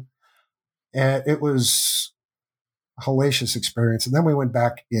it was a hellacious experience. And then we went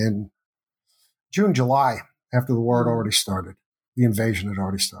back in June, July, after the war had already started. The invasion had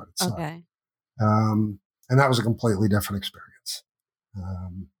already started. So, okay. And that was a completely different experience.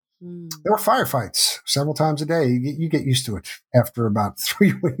 There were firefights several times a day. You get used to it after about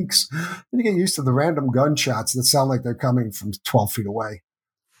 3 weeks. And you get used to the random gunshots that sound like they're coming from 12 feet away.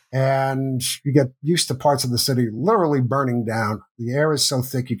 And you get used to parts of the city literally burning down. The air is so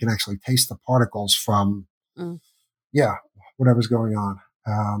thick you can actually taste the particles from, whatever's going on.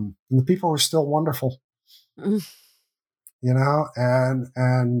 And the people were still wonderful, and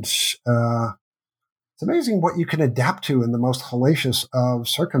it's amazing what you can adapt to in the most hellacious of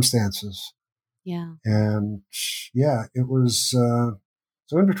circumstances. Yeah. And it was, so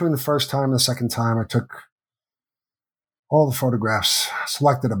in between the first time and the second time, I took all the photographs,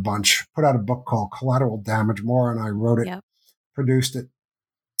 selected a bunch, put out a book called Collateral Damage. Maura and I wrote it, produced it.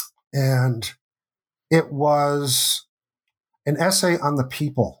 And it was an essay on the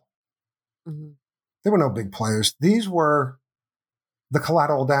people. There were no big players. These were the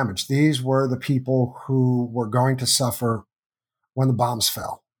collateral damage. These were the people who were going to suffer when the bombs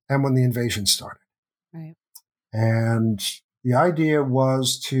fell and when the invasion started. Right. And the idea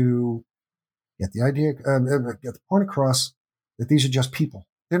was to get the point across that these are just people.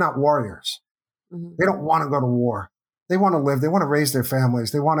 They're not warriors. They don't want to go to war. They want to live. They want to raise their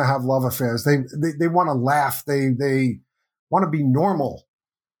families. They want to have love affairs. They want to laugh. They want to be normal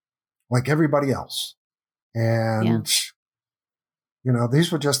like everybody else. And,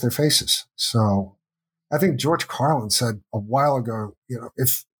 these were just their faces. So I think George Carlin said a while ago,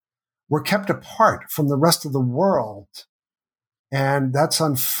 if we're kept apart from the rest of the world, and that's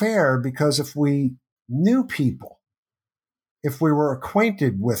unfair because if we knew people, if we were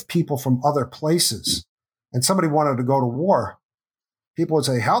acquainted with people from other places and somebody wanted to go to war, people would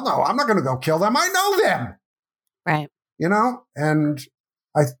say, hell no, I'm not going to go kill them. I know them. Right. You know, and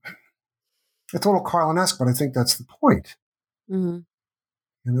it's a little Carlin-esque, but I think that's the point. Mm-hmm.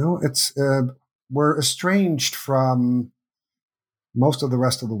 You know, it's we're estranged from most of the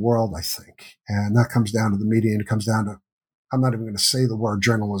rest of the world, I think. And that comes down to the media, and it comes down to, I'm not even going to say the word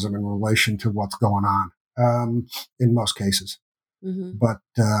journalism in relation to what's going on in most cases. Mm-hmm. But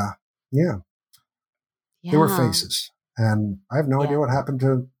yeah, there were faces. And I have no idea what happened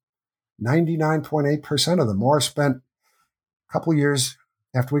to 99.8% of them. Morris spent a couple of years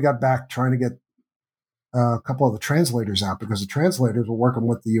after we got back trying to get a couple of the translators out, because the translators were working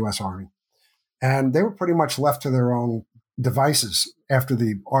with the U.S. Army. And they were pretty much left to their own devices after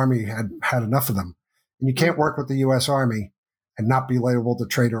the Army had enough of them. And you can't work with the U.S. Army and not be labeled a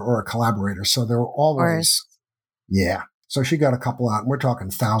traitor or a collaborator. So there were always, So she got a couple out, and we're talking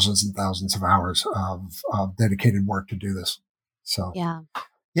thousands and thousands of hours of dedicated work to do this. So,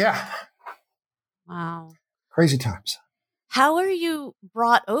 yeah. Wow. Crazy times. How are you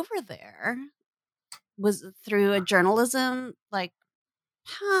brought over there? Was it through a journalism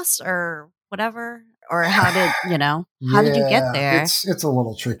pass or whatever? Or how did you get there? It's a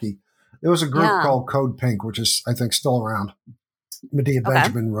little tricky. There was a group called Code Pink, which is, I think, still around. Medea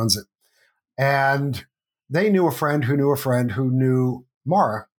Benjamin runs it. And they knew a friend who knew a friend who knew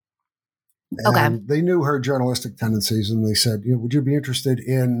Mara. And they knew her journalistic tendencies, and they said, would you be interested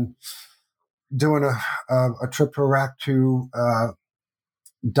in doing a trip to Iraq to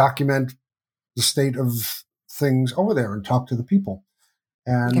document the state of things over there and talk to the people?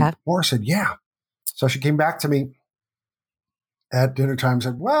 And Mara said, yeah. So she came back to me at dinner time and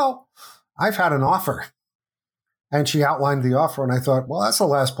said, well, I've had an offer. And she outlined the offer, and I thought, well, that's the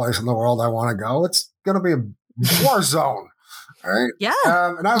last place in the world I want to go. It's going to be a war zone. Right? Yeah.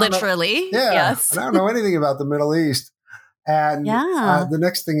 And I literally. Yes. And I don't know anything about the Middle East. And the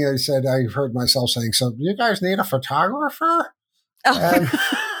next thing I said, I heard myself saying, so do you guys need a photographer? And,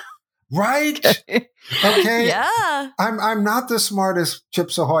 right? Okay. Yeah. I'm not the smartest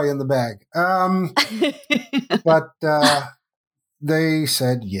Chips Ahoy in the bag. But they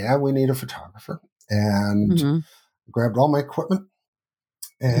said, yeah, we need a photographer. And grabbed all my equipment.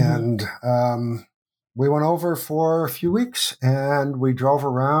 And we went over for a few weeks, and we drove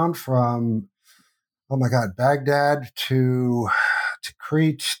around from, Baghdad to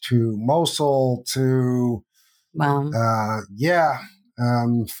Crete to Mosul to, Fallujah,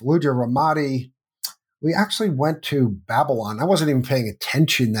 Ramadi. We actually went to Babylon. I wasn't even paying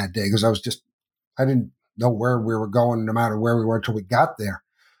attention that day because I didn't know where we were going, no matter where we were, until we got there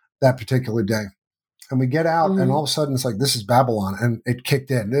that particular day. And we get out, and all of a sudden it's like, this is Babylon. And it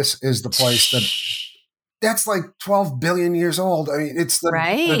kicked in. This is the place that's like 12 billion years old. I mean, it's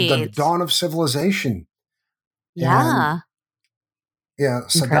the dawn of civilization. Yeah. And,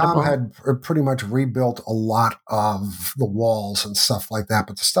 Saddam had pretty much rebuilt a lot of the walls and stuff like that.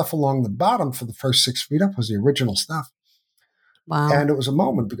 But the stuff along the bottom for the first 6 feet up was the original stuff. Wow. And it was a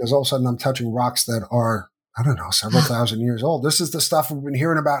moment, because all of a sudden I'm touching rocks that are, I don't know, several thousand years old. This is the stuff we've been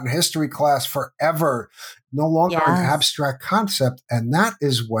hearing about in history class forever. No longer an abstract concept. And that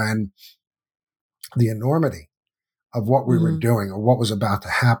is when the enormity of what we were doing or what was about to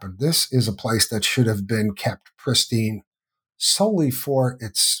happen. This is a place that should have been kept pristine solely for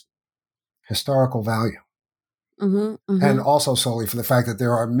its historical value. And also solely for the fact that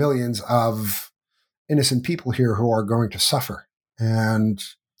there are millions of innocent people here who are going to suffer. And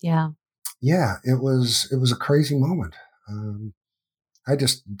it was a crazy moment. I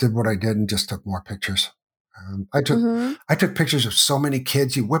just did what I did and just took more pictures. I took pictures of so many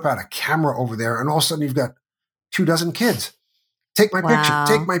kids. You whip out a camera over there, and all of a sudden you've got 24 kids. Take my picture.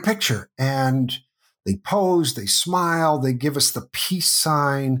 Take my picture. And they pose. They smile. They give us the peace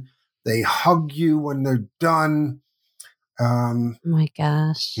sign. They hug you when they're done. Oh my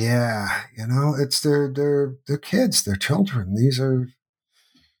gosh. Yeah, it's they're kids. They're children. These are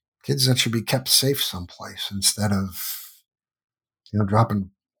kids that should be kept safe someplace instead of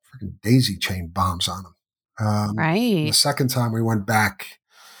dropping freaking daisy chain bombs on them. Right. The second time we went back,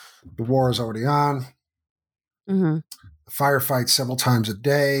 the war is already on. The firefights several times a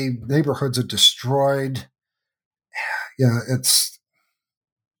day. Neighborhoods are destroyed. Yeah,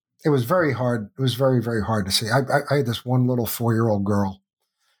 it was very hard. It was very, very hard to see. I had this one little 4-year-old girl.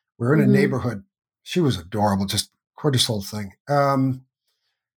 We were in a neighborhood. She was adorable, just gorgeous little thing. And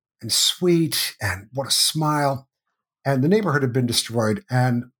sweet, and what a smile. And the neighborhood had been destroyed,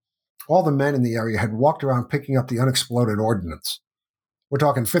 and all the men in the area had walked around picking up the unexploded ordnance. We're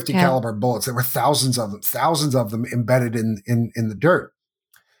talking 50 caliber bullets. There were thousands of them embedded in the dirt.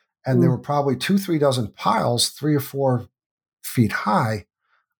 And there were probably 2-3 dozen piles, 3 or 4 feet high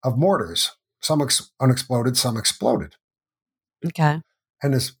of mortars. Some unexploded, some exploded. Okay.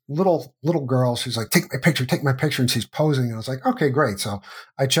 And this little girl, she's like, take my picture. And she's posing. And I was like, okay, great. So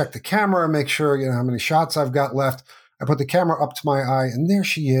I check the camera, make sure, how many shots I've got left. I put the camera up to my eye, and there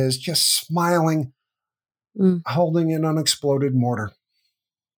she is, just smiling, holding an unexploded mortar.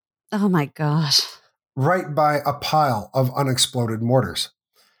 Oh my gosh. Right by a pile of unexploded mortars.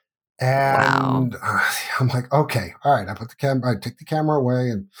 And I'm like, okay, all right. I take the camera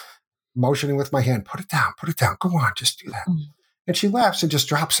away and motioning with my hand, put it down, go on, just do that. And she laughs and just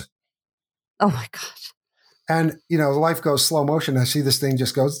drops it. Oh my gosh. And, life goes slow motion. I see this thing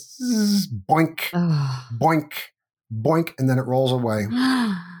just goes zzz, boink, boink, boink, and then it rolls away.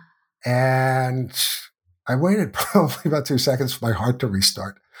 And I waited probably about 2 seconds for my heart to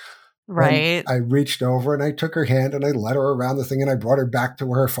restart. Right. And I reached over and I took her hand and I led her around the thing and I brought her back to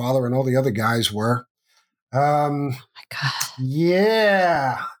where her father and all the other guys were. Oh my God.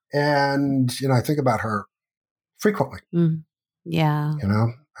 Yeah. And, I think about her frequently. Yeah.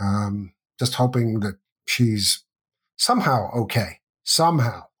 Just hoping that she's somehow okay.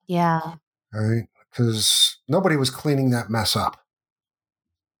 Somehow. Yeah. Right? Because nobody was cleaning that mess up.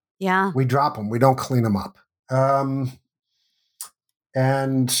 Yeah. We drop them. We don't clean them up.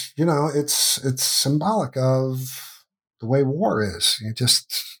 And, it's symbolic of the way war is.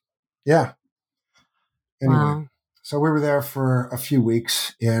 Yeah. Anyway, wow. So we were there for a few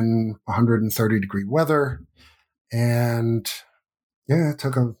weeks in 130-degree weather. And,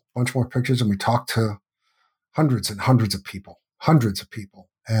 took a bunch more pictures and we talked to hundreds and hundreds of people.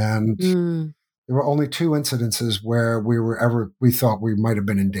 And there were only 2 incidences where we thought we might have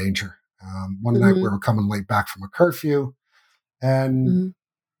been in danger. One night we were coming late back from a curfew. And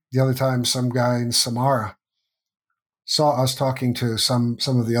the other time, some guy in Samara saw us talking to some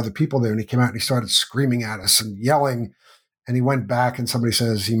of the other people there, and he came out and he started screaming at us and yelling. And he went back, and somebody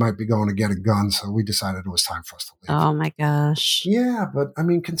says he might be going to get a gun. So we decided it was time for us to leave. Oh my gosh. Yeah, but I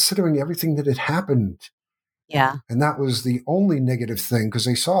mean, considering everything that had happened. Yeah. And that was the only negative thing, because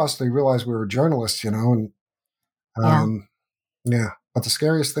they saw us, they realized we were journalists, and yeah. But the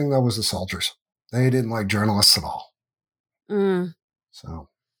scariest thing, though, was the soldiers. They didn't like journalists at all. So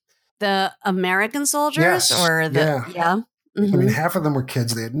the American soldiers, yes, or the I mean, half of them were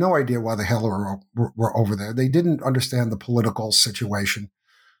kids. They had no idea why the hell were over there. They didn't understand the political situation,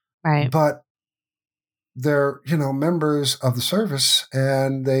 right? But they're members of the service,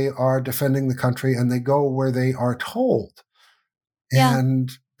 and they are defending the country, and they go where they are told,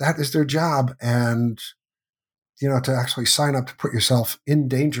 and that is their job. And to actually sign up to put yourself in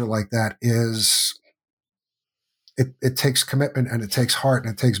danger like that is. It takes commitment, and it takes heart,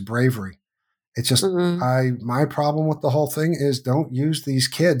 and it takes bravery. It's just my problem with the whole thing is don't use these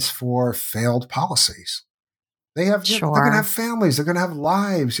kids for failed policies. They're going to have families. They're going to have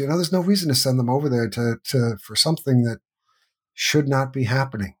lives. There's no reason to send them over there for something that should not be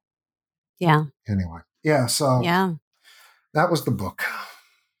happening. Yeah. Anyway. Yeah. So that was the book.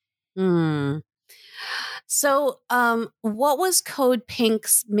 So, what was Code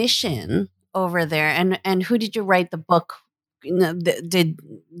Pink's mission over there, and who did you write the book? Did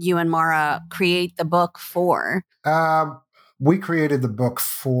you and Mara create the book for? We created the book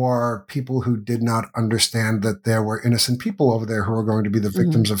for people who did not understand that there were innocent people over there who were going to be the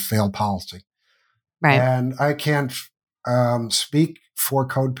victims of failed policy. Right. And I can't speak for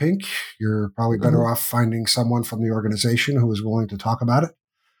Code Pink. You're probably better off finding someone from the organization who is willing to talk about it.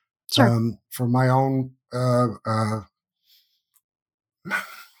 Sure. For my own,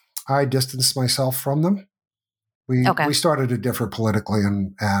 I distanced myself from them. We started to differ politically,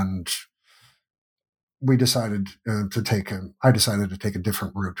 and we decided I decided to take a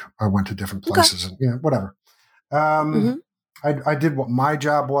different route. I went to different places, and whatever. I did what my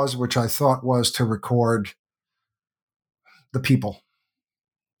job was, which I thought was to record the people.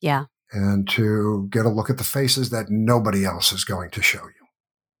 Yeah. And to get a look at the faces that nobody else is going to show you.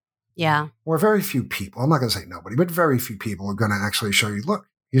 Yeah. Or very few people. I'm not going to say nobody, but very few people are going to actually show you, look,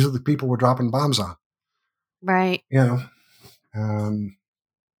 these are the people we're dropping bombs on. Right. And,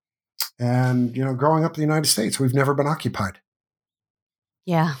 growing up in the United States, we've never been occupied.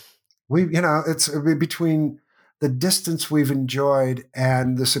 Yeah. It's between the distance we've enjoyed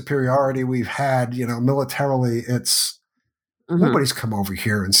and the superiority we've had, militarily, it's nobody's come over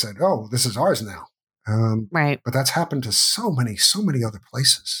here and said, oh, this is ours now. Right. But that's happened to so many other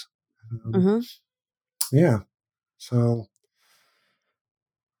places. Yeah. So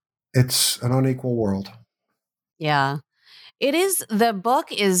it's an unequal world. Yeah. It is. The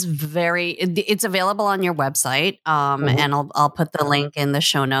book is it's available on your website. And I'll put the link in the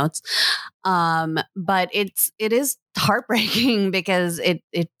show notes. But it is heartbreaking because it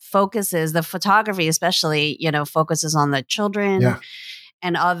focuses, the photography especially, focuses on the children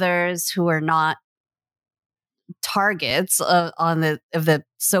and others who are not targets of the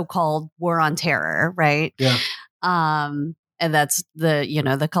so-called war on terror, right? Yeah. And that's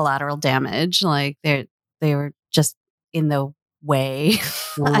the collateral damage. Like they were just in the way,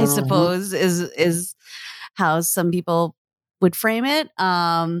 I suppose, is how some people would frame it.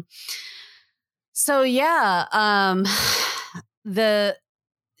 So yeah,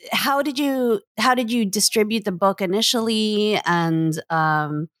 how did you distribute the book initially, and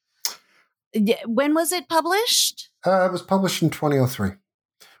when was it published? It was published in 2003.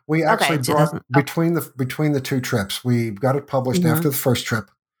 We actually brought between the two trips. We got it published after the first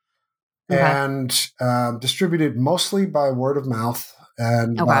trip, and distributed mostly by word of mouth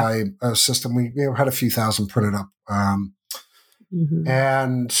and by a system. We had a few thousand printed up,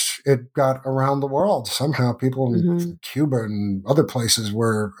 and it got around the world. Somehow, people in Cuba and other places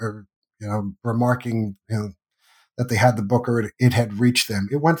were, remarking, that they had the book or it had reached them.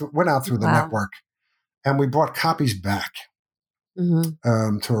 It went out through the network, and we brought copies back. To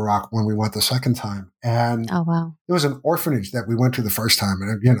Iraq when we went the second time, and there was an orphanage that we went to the first time, and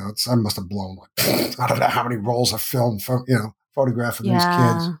I must have blown I don't know how many rolls of film, photographing these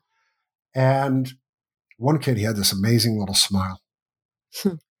kids. And one kid, he had this amazing little smile,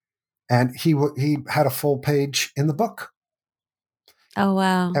 and he had a full page in the book. Oh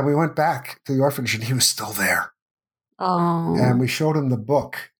wow! And we went back to the orphanage, and he was still there. Oh, and we showed him the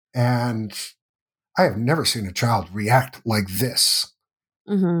book, and I have never seen a child react like this.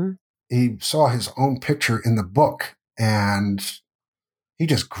 He saw his own picture in the book, and he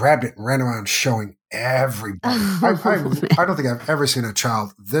just grabbed it and ran around showing everybody. I don't think I've ever seen a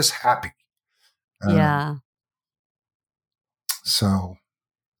child this happy. Yeah. So.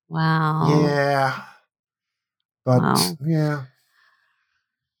 Wow. Yeah. But yeah.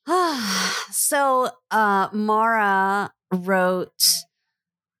 So Mara wrote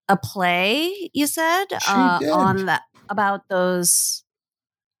a play, you said, on that, about those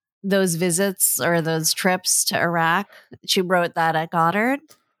visits or those trips to Iraq. She wrote that at Goddard.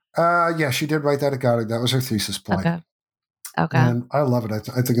 Yeah, she did write that at Goddard. That was her thesis play. Okay. And I love it.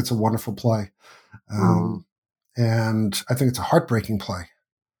 I think it's a wonderful play. And I think it's a heartbreaking play.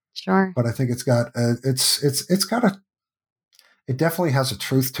 Sure. But I think it's got it definitely has a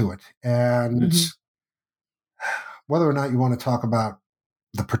truth to it. And whether or not you want to talk about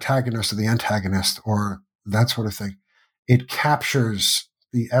the protagonist or the antagonist or that sort of thing, it captures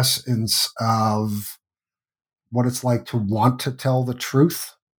the essence of what it's like to want to tell the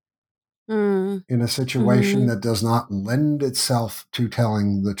truth in a situation that does not lend itself to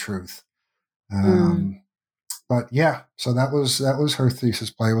telling the truth. But yeah, so that was her thesis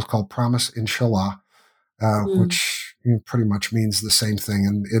play. It was called Promise Inshallah, which pretty much means the same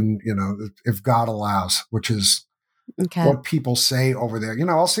thing. In if God allows, which is what people say over there.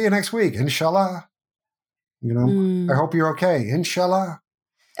 I'll see you next week, Inshallah. I hope you're okay, Inshallah.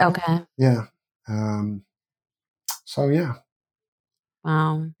 Okay. Yeah. So yeah.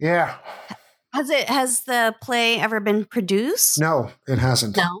 Wow. Yeah. Has the play ever been produced? No, it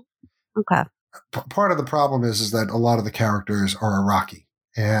hasn't. No. Okay. Part of the problem is that a lot of the characters are Iraqi,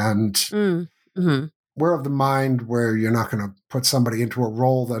 and we're of the mind where you're not going to put somebody into a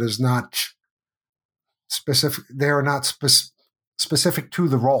role that is not specific. They are not specific to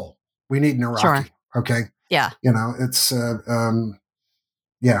the role. We need an Iraqi. Sure. Okay. Yeah. It's don't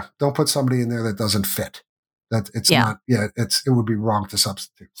put somebody in there that doesn't fit. That it's not. Yeah. It would be wrong to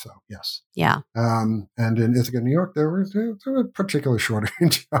substitute. So yes. Yeah. And in Ithaca, New York, there was a particular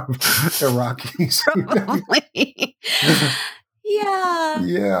shortage of Iraqis. Probably. Yeah.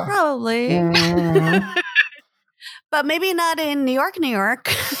 Yeah. Probably. But maybe not in New York.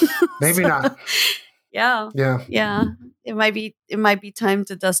 Maybe not. Yeah. Yeah. Yeah. It might be time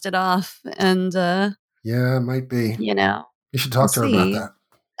to dust it off, and yeah, it might be. You should talk to her about that.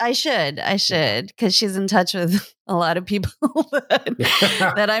 I should, because she's in touch with a lot of people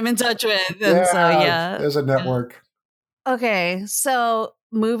that I'm in touch with. And there's a network. Okay. So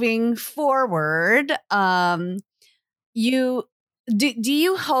moving forward, you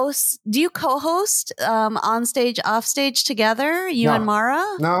co-host on stage, off stage together, and Mara?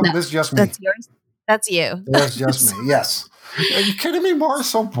 No, this is just me. That's yours. That's you. That's just me. Yes. Are you kidding me? Mara's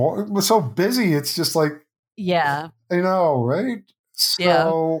so busy. It's just like, yeah, I know, right?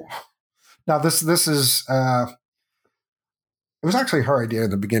 So now this is it was actually her idea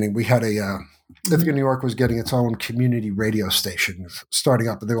in the beginning. We had Ithaca, New York was getting its own community radio station starting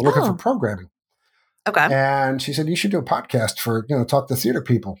up, and they were looking for programming. Okay. And she said, you should do a podcast for, talk to theater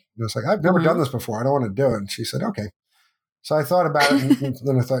people. And I was like, I've never done this before. I don't want to do it. And she said, okay. So I thought about it, and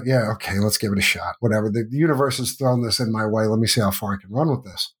then I thought, yeah, okay, let's give it a shot. Whatever. The universe has thrown this in my way. Let me see how far I can run with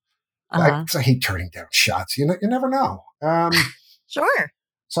this. Because I hate turning down shots. You never know. Sure.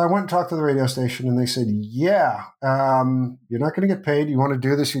 So I went and talked to the radio station, and they said, yeah, you're not going to get paid. You want to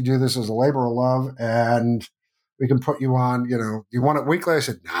do this, you do this as a labor of love, and we can put you on, you want it weekly? I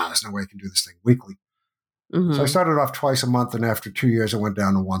said, nah, there's no way I can do this thing weekly. So I started off twice a month, and after 2 years, I went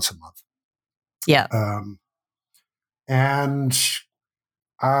down to once a month. Yeah. And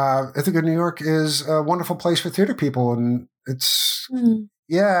I think New York is a wonderful place for theater people. And it's,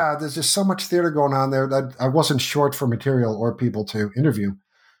 there's just so much theater going on there that I wasn't short for material or people to interview.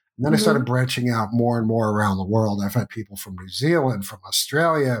 And then I started branching out more and more around the world. I've had people from New Zealand, from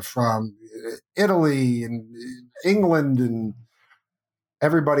Australia, from Italy and England, and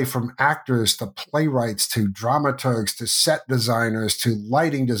everybody from actors to playwrights to dramaturgs to set designers to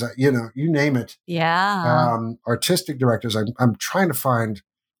lighting design, you name it. Yeah. Artistic directors. I'm trying to find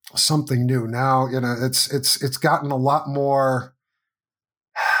something new now. It's gotten a lot more,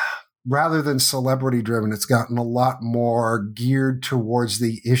 rather than celebrity driven, it's gotten a lot more geared towards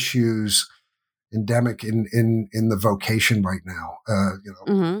the issues endemic in the vocation right now.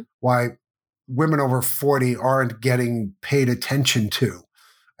 Why women over 40 aren't getting paid attention to,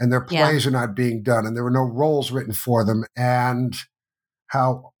 and their plays are not being done, and there were no roles written for them, and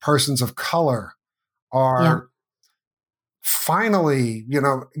how persons of color are finally,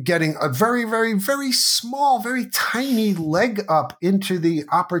 getting a very, very, very small, very tiny leg up into the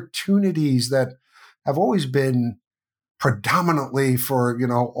opportunities that have always been predominantly for,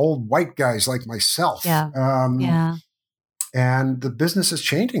 old white guys like myself. And the business is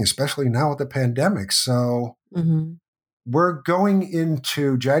changing, especially now with the pandemic. So we're going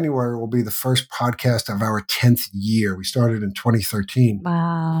into January will be the first podcast of our 10th year. We started in 2013.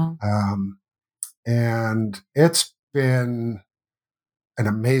 Wow. And it's been an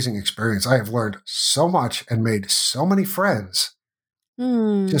amazing experience. I have learned so much and made so many friends.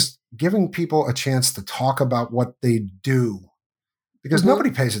 Just giving people a chance to talk about what they do, because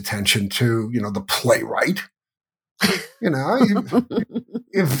nobody pays attention to, the playwright.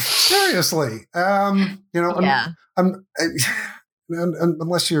 Seriously,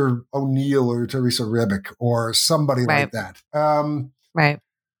 unless you're O'Neill or Teresa Rebick or somebody like that. Right.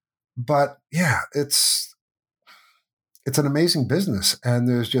 But yeah, it's an amazing business, and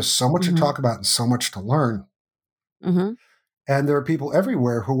there's just so much to talk about and so much to learn. And there are people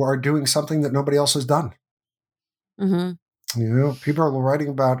everywhere who are doing something that nobody else has done. People are writing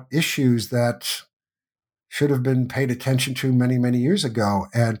about issues that should have been paid attention to many, many years ago.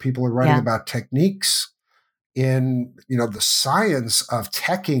 And people are writing about techniques in, the science of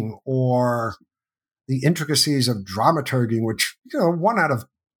teching or the intricacies of dramaturging, which, 1 out of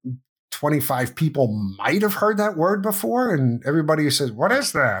 25 people might have heard that word before. And everybody says, what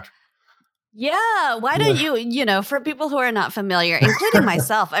is that? Yeah. Why don't you, for people who are not familiar, including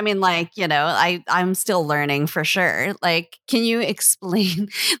myself, I mean, I'm still learning for sure. Like, can you explain,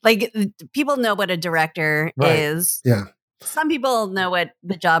 people know what a director is. Yeah. Some people know what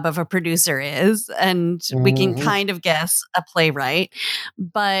the job of a producer is, and we can kind of guess a playwright,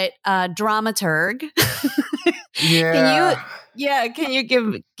 but dramaturg. Can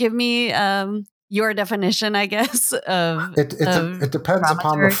you give me your definition, I guess, of it depends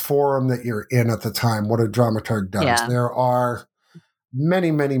upon the forum that you're in at the time, what a dramaturg does. Yeah. There are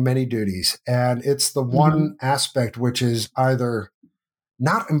many, many, many duties, and it's the one aspect which is either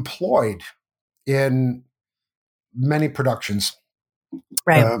not employed in many productions,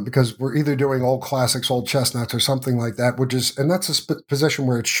 right? Because we're either doing old classics, old chestnuts, or something like that, and that's a position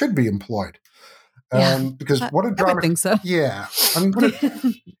where it should be employed. Because what a drama, I would think so. Yeah, I mean,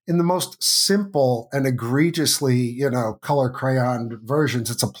 in the most simple and egregiously, color crayon versions,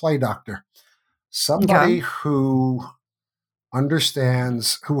 it's a play doctor, somebody who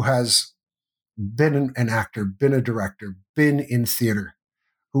understands, who has been an actor, been a director, been in theater,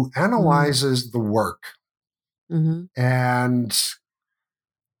 who analyzes the work and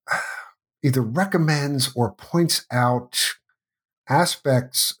either recommends or points out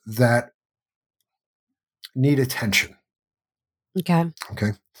aspects that need attention. Okay.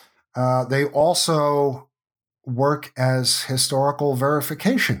 They also work as historical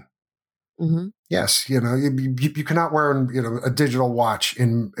verification. Yes, you cannot wear a digital watch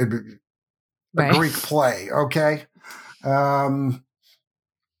in a Greek play. Okay, but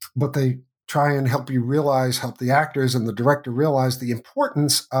they try and help the actors and the director realize the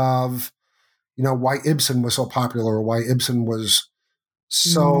importance of, why Ibsen was so popular, or why Ibsen was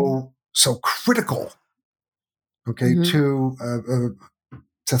so so critical, okay, Mm-hmm.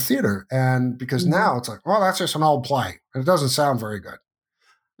 to theater. And because Mm-hmm. now it's like, well, that's just an old play. And it doesn't sound very good.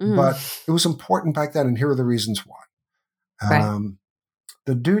 Mm-hmm. But it was important back then, and here are the reasons why. Right.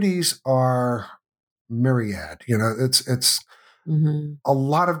 The duties are myriad. It's Mm-hmm. a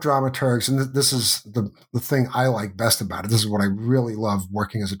lot of dramaturgs, and this is the thing I like best about it. This is what I really love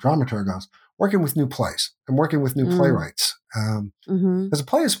working as a dramaturg is working with new plays and working with new playwrights. Mm-hmm. As a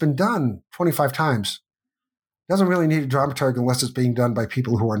play has been done 25 times, doesn't really need a dramaturg unless it's being done by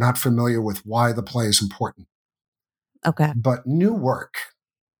people who are not familiar with why the play is important. Okay. But new work,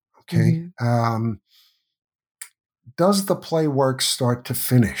 okay, Mm-hmm. does the play work start to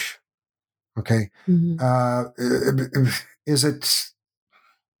finish? Okay, Mm-hmm. is it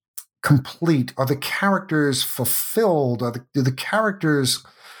complete? Are the characters fulfilled? Do the characters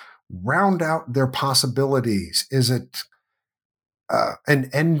round out their possibilities? Is it an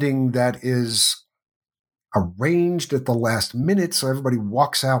ending that is arranged at the last minute so everybody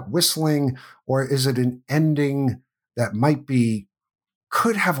walks out whistling? Or is it an ending that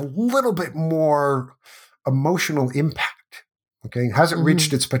could have a little bit more emotional impact? Okay, has it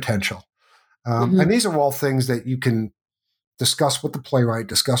reached its potential? And these are all things that you can discuss with the playwright,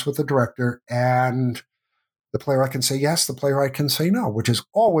 discuss with the director, and the playwright can say yes, the playwright can say no, which is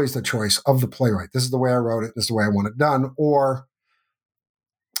always the choice of the playwright. This is the way I wrote it, this is the way I want it done. Or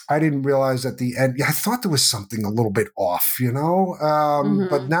I didn't realize at the end, I thought there was something a little bit off,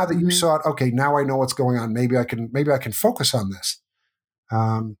 but now that you saw it, okay, now I know what's going on. Maybe I can focus on this.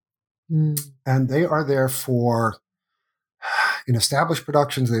 And they are there for, in established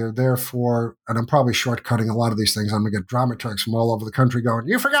productions, they are there for, and I'm probably shortcutting a lot of these things. I'm going to get dramaturgs from all over the country going,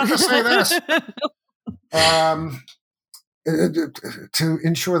 you forgot to say this. To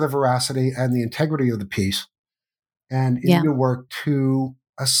ensure the veracity and the integrity of the piece, and in new work to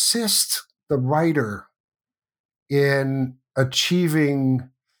assist the writer in achieving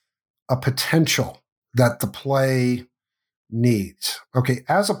a potential that the play needs. Okay,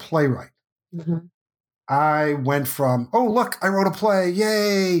 as a playwright, I went from, oh, look, I wrote a play,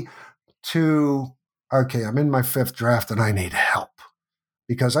 yay, to, okay, I'm in my 5th draft and I need help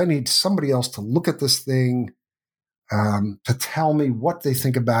because I need somebody else to look at this thing, to tell me what they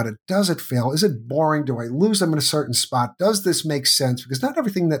think about it. Does it fail? Is it boring? Do I lose them in a certain spot? Does this make sense? Because not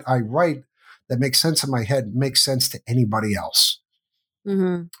everything that I write that makes sense in my head makes sense to anybody else.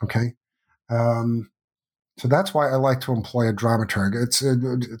 Okay. So that's why I like to employ a dramaturg.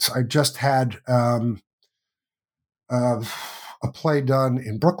 I just had a play done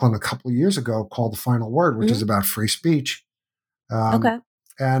in Brooklyn a couple of years ago called The Final Word, which is about free speech.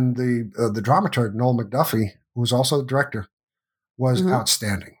 And the dramaturg, Noel McDuffie, who was also the director, was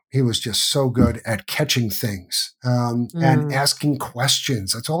outstanding. He was just so good at catching things and asking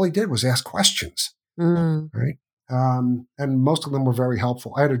questions. That's all he did was ask questions, right? And most of them were very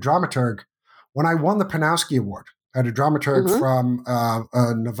helpful. I had a dramaturg. When I won the Panowski Award, I had a dramaturg from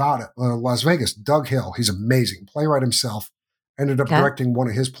Nevada, Las Vegas, Doug Hill. He's amazing, playwright himself. Ended up directing one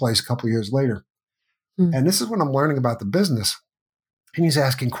of his plays a couple of years later. And this is when I'm learning about the business. And he's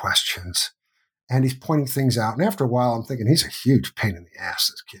asking questions. And he's pointing things out. And after a while, I'm thinking, he's a huge pain in the ass,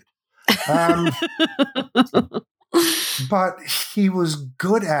 this kid. But he was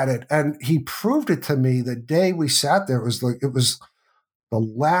good at it. And he proved it to me the day we sat there. It was the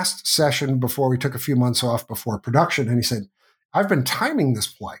last session before we took a few months off before production. And he said, I've been timing this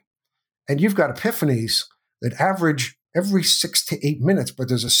play. And you've got epiphanies that average every 6 to 8 minutes. But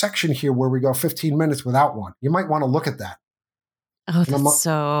there's a section here where we go 15 minutes without one. You might want to look at that. Oh, that's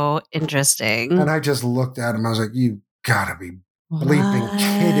so interesting. And I just looked at him. I was like, you gotta be bleeping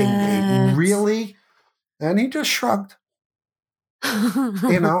kidding me. Really? And he just shrugged.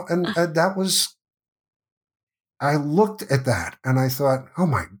 And that was, I looked at that and I thought, oh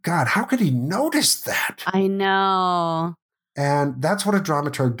my God, how could he notice that? I know. And that's what a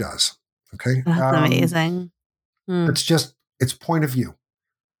dramaturg does. Okay. That's amazing. It's point of view.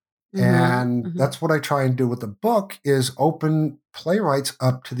 And that's what I try and do with the book is open playwrights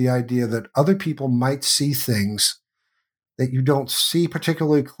up to the idea that other people might see things that you don't see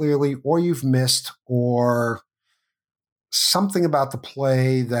particularly clearly, or you've missed, or something about the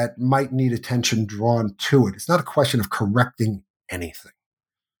play that might need attention drawn to it. It's not a question of correcting anything.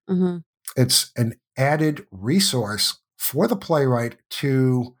 It's an added resource for the playwright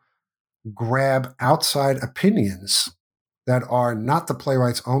to grab outside opinions that are not the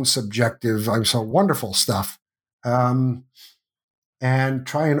playwright's own subjective, I'm so wonderful stuff, and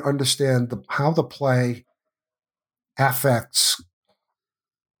try and understand how the play affects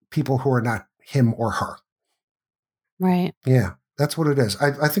people who are not him or her. Right. Yeah, That's what it is.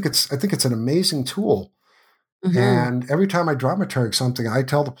 I think it's an amazing tool. Mm-hmm. And every time I dramaturg something, I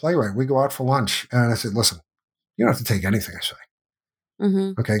tell the playwright, we go out for lunch, and I said, listen, you don't have to take anything I say.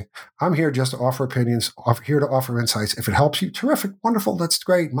 Mm-hmm. Okay. I'm here just to offer opinions, here to offer insights. If it helps you, terrific, wonderful. That's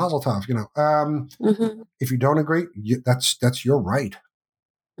great. Mazel tov, Mm-hmm. if you don't agree, that's your right.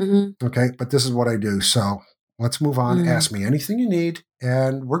 Mm-hmm. Okay. But this is what I do. So let's move on. Mm-hmm. Ask me anything you need,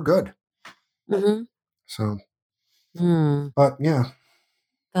 and we're good. Mm-hmm. So, Mm. but yeah.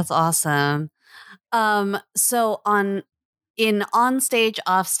 That's awesome. So on stage,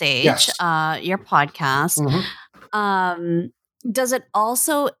 off stage, Yes. your podcast, Mhm. does it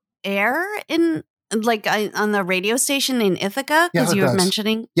also air in on the radio station in Ithaca? Yeah, Because it you were does.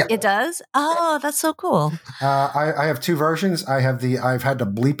 mentioning Yeah. it does. Oh, that's so cool. I have two versions. I have I've had to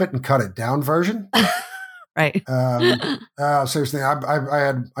bleep it and cut it down version. Right. Seriously,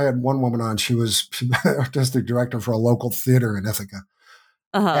 I had one woman on. She was artistic director for a local theater in Ithaca.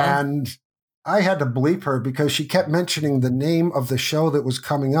 And I had to bleep her because she kept mentioning the name of the show that was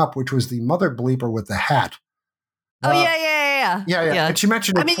coming up, which was the Mother Bleeper with the hat. Oh yeah. Yeah. And she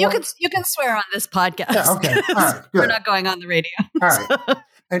mentioned it. I mean, you can swear on this podcast. Yeah, okay. All right, good. We're not going on the radio. All right.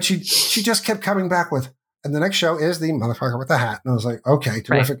 And she just kept coming back with, and the next show is the motherfucker with the hat. And I was like, okay,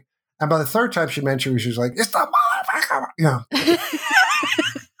 terrific. Right. And by the third time she mentioned it, she was like, it's the motherfucker.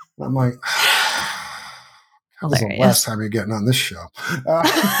 I'm like, this is the last time you're getting on this show.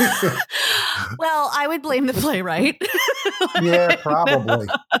 Well, I would blame the playwright. Yeah, probably.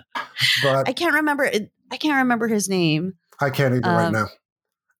 But I can't remember his name. I can't either right now.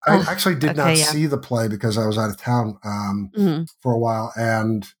 I actually did not see the play because I was out of town for a while,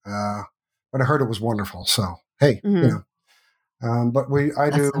 and but I heard it was wonderful. So hey, but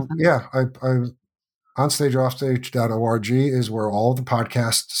onstageoffstage.org is where all of the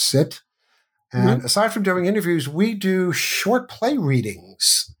podcasts sit. And aside from doing interviews, we do short play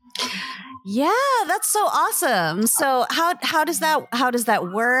readings. Yeah, that's so awesome. So how does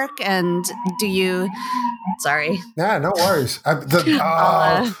that work? And do you? Sorry. Yeah, no worries.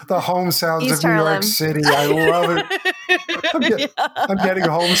 The home sounds East of New Harlem. York City. I love it. I'm getting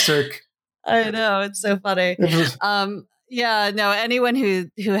homesick. I know, it's so funny. Yeah, no, anyone who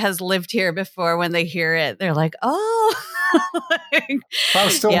has lived here before, when they hear it, they're like, oh. If I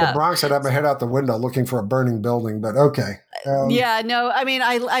was still in the Bronx, I'd have my head out the window looking for a burning building, but okay. I mean,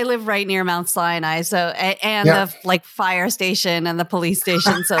 I live right near Mount Sinai, so the fire station and the police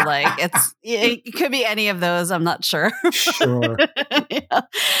station, so it could be any of those. I'm not sure. Sure. Yeah.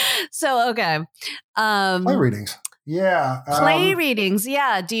 So okay, play readings. Yeah, play readings.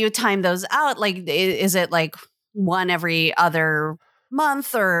 Yeah. Do you time those out? Like, is it like one every other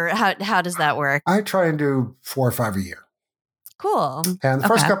month, or how does that work? I try and do 4 or 5 a year. Cool. And the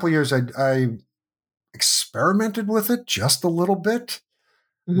first couple of years, I experimented with it just a little bit,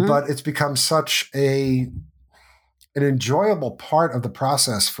 but it's become such an enjoyable part of the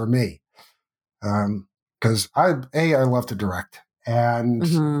process for me. Because I love to direct,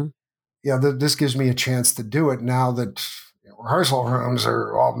 and this gives me a chance to do it now that rehearsal rooms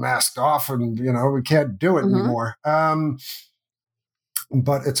are all masked off, and we can't do it anymore.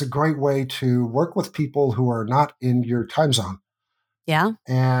 But it's a great way to work with people who are not in your time zone. Yeah.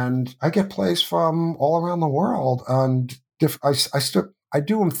 And I get plays from all around the world. And I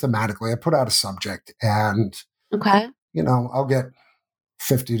do them thematically. I put out a subject, and I'll get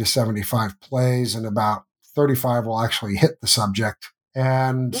 50 to 75 plays, and about 35 will actually hit the subject.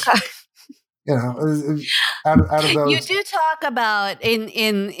 And out of those, you do talk about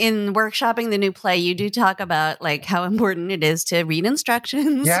in workshopping the new play. You do talk about like how important it is to read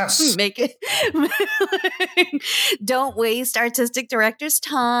instructions. Yes, make it. Don't waste artistic director's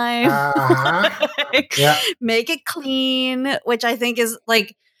time. Make it clean, which I think is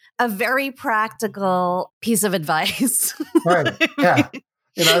like a very practical piece of advice. Right. Yeah.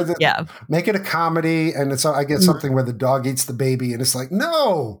 Make it a comedy, and I get something where the dog eats the baby, and it's like,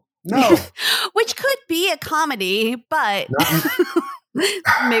 no. Which could be a comedy, but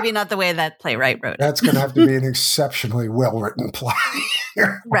maybe not the way that playwright wrote it. That's going to have to be an exceptionally well-written play.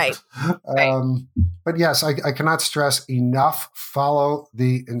 Right. But yes, I cannot stress enough, follow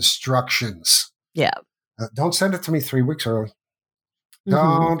the instructions. Yeah. Don't send it to me 3 weeks early.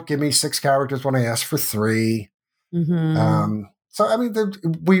 Don't give me 6 characters when I ask for 3. So, I mean,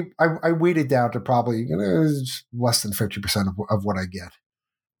 I weeded down to probably less than 50% of what I get.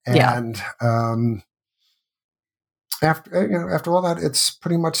 And after all that, it's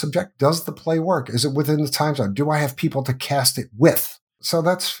pretty much subject. Does the play work? Is it within the time zone? Do I have people to cast it with? So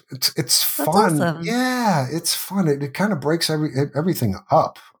it's fun. Awesome. Yeah, it's fun. It kind of breaks everything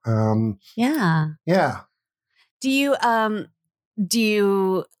up. Yeah. Yeah. Do do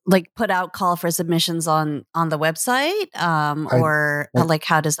you like put out call for submissions on the website, or like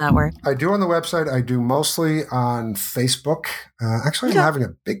how does that work? I do on the website. I do mostly on Facebook. Actually, I'm having a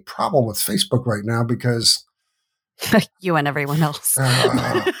big problem with Facebook right now because you and everyone else.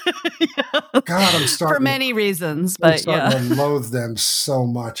 God, I'm starting for many reasons, I'm but starting to loathe them so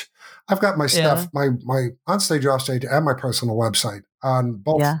much. I've got my stuff, my onstage, offstage, and my personal website on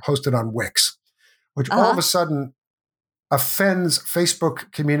both hosted on Wix, which all of a sudden offends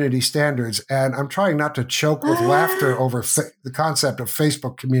Facebook community standards. And I'm trying not to choke with laughter over the concept of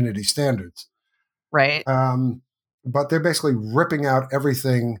Facebook community standards. Right. But they're basically ripping out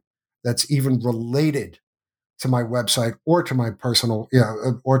everything that's even related to my website or to my personal,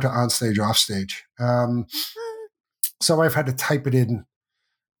 or to onstage, offstage. So I've had to type it in,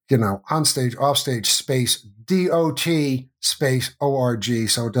 onstage, offstage space DOT space ORG,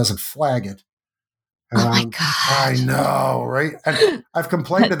 so it doesn't flag it. Oh my God. I know, right? And I've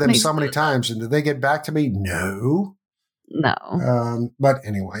complained to them so many times, and did they get back to me? No. But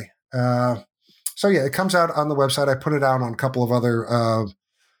anyway, so yeah, it comes out on the website. I put it out on a couple of other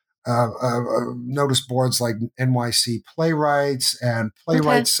notice boards like NYC Playwrights and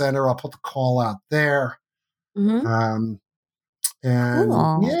Playwrights Center. I'll put the call out there. Mm-hmm. And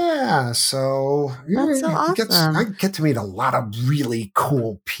cool. So that's so awesome. I get to meet a lot of really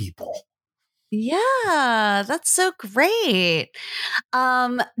cool people. Yeah, that's so great.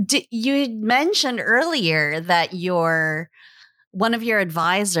 You mentioned earlier that one of your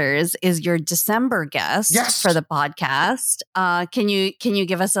advisors is your December guest for the podcast. Can you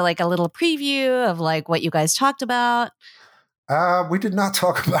give us a little preview of what you guys talked about? We did not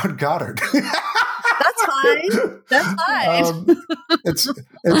talk about Goddard. That's fine. That's fine.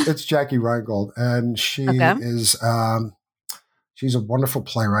 It's Jackie Reingold, and she is she's a wonderful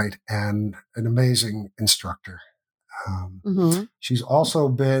playwright and an amazing instructor. She's also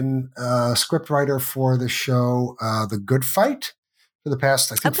been a scriptwriter for the show The Good Fight for the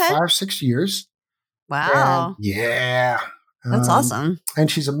past, I think, 5-6 years. Wow. And that's awesome.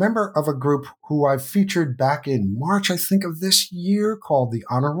 And she's a member of a group who I featured back in March, I think, of this year, called The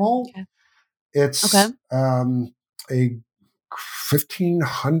Honor Roll. Okay. It's a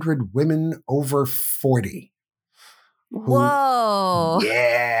 1,500 women over 40. Whoa.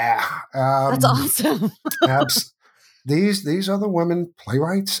 Yeah. That's awesome. These are the women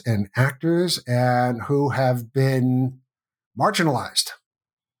playwrights and actors and who have been marginalized.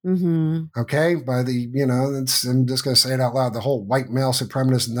 Okay, by the, I'm just going to say it out loud, the whole white male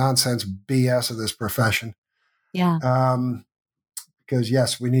supremacist nonsense BS of this profession. Yeah. Because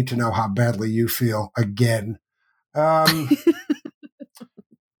yes, we need to know how badly you feel again.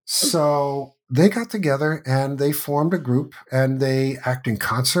 So they got together and they formed a group and they act in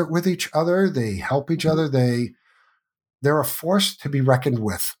concert with each other. They help each other. They're a force to be reckoned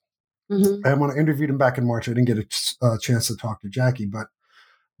with. And when I interviewed them back in March, I didn't get a chance to talk to Jackie, but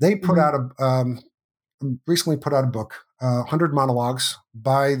they put out recently put out a book, 100 monologues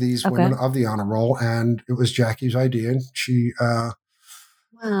by these women of the Honor Roll, and it was Jackie's idea. And she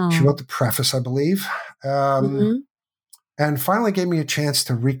wrote the preface, I believe, and finally gave me a chance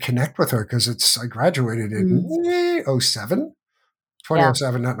to reconnect with her because I graduated in 2007,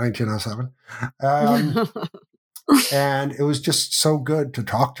 not 1907. And it was just so good to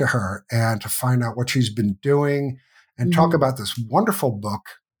talk to her and to find out what she's been doing and talk about this wonderful book.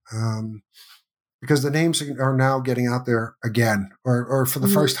 Because the names are now getting out there again, or for the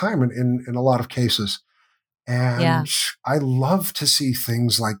first time in a lot of cases. And I love to see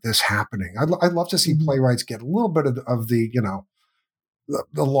things like this happening. I'd love to see playwrights get a little bit of the,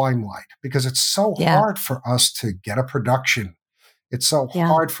 the limelight, because it's so hard for us to get a production. It's so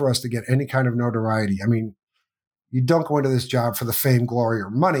hard for us to get any kind of notoriety. I mean, you don't go into this job for the fame, glory, or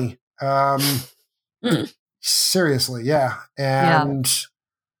money. Seriously,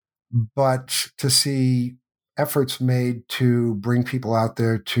 but to see efforts made to bring people out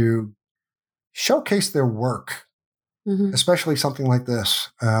there to showcase their work, especially something like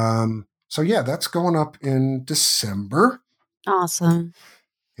this. So that's going up in December. Awesome.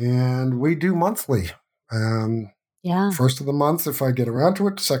 And we do monthly. First of the month, if I get around to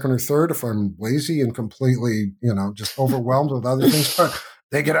it, second or third, if I'm lazy and completely, just overwhelmed with other things, but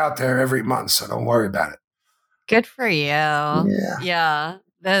they get out there every month, so don't worry about it. Good for you. Yeah.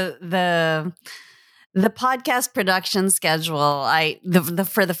 The podcast production schedule,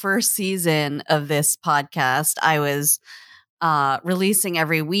 for the first season of this podcast, I was releasing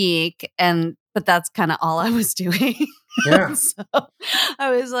every week, but that's kind of all I was doing. Yeah. So I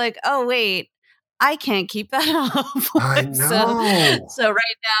was like, oh wait, I can't keep that up. I know. So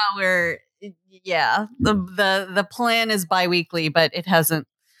right now yeah, the plan is biweekly, but it hasn't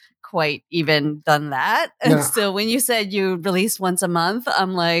quite even done that. And Yeah. so when you said you release once a month,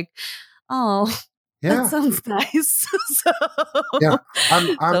 I'm like, oh, that Yeah. sounds nice. So, Yeah.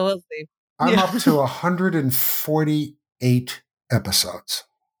 I'm so we'll see. I'm Yeah. up to 148 episodes.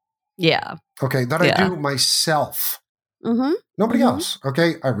 Yeah. Okay, that I Yeah. do myself. Mm-hmm. Nobody Mhm. else.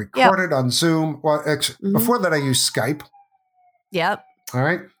 Okay, I Yep. record it on Zoom. Well, Mhm. before that, I use Skype. Yep. All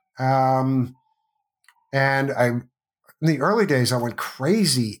right, and in the early days, I went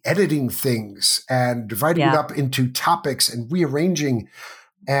crazy editing things and dividing it Yeah. up into topics and rearranging.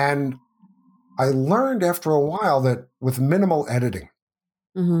 And I learned after a while that with minimal editing,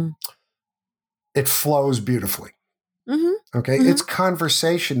 Mhm. it flows beautifully. Mhm. Okay, Mhm. it's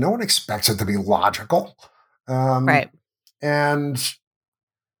conversation. No one expects it to be logical. Right. And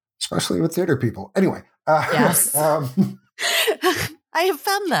especially with theater people. Anyway. Yes. I have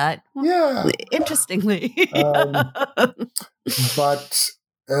found that. Yeah. Interestingly. But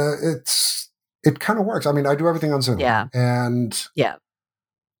it kind of works. I mean, I do everything on Zoom. Yeah. Yeah.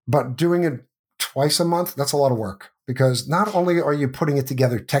 But doing it twice a month, that's a lot of work because not only are you putting it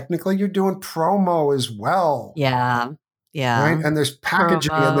together technically, you're doing promo as well. Yeah. Yeah. Right. And there's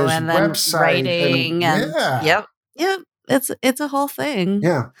packaging Promo and there's and then website writing and yeah. Yep. It's a whole thing.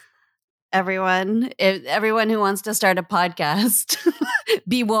 Yeah. Everyone who wants to start a podcast,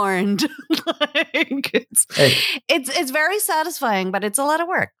 be warned. It's very satisfying, but it's a lot of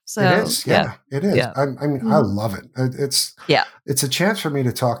work. So it is. Yeah, it is. Yeah. I mean, I love it. It's a chance for me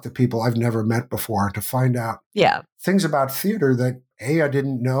to talk to people I've never met before to find out things about theater that A, I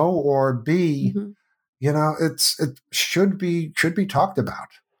didn't know, or B, it should be talked about.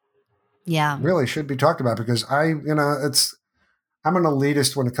 Yeah. Really should be talked about because I'm an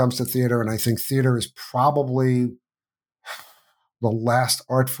elitist when it comes to theater, and I think theater is probably the last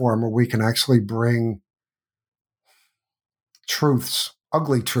art form where we can actually bring truths,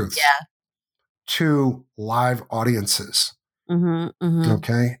 ugly truths, to live audiences.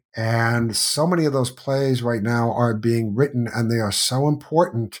 Okay. And so many of those plays right now are being written, and they are so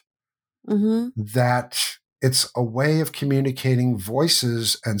important that it's a way of communicating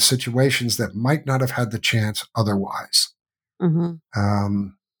voices and situations that might not have had the chance otherwise. And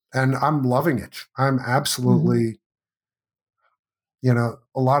I'm loving it. I'm absolutely, a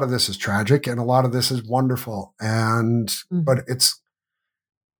lot of this is tragic and a lot of this is wonderful. But it's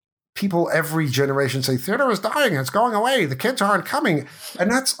people every generation say theater is dying. It's going away. The kids aren't coming. And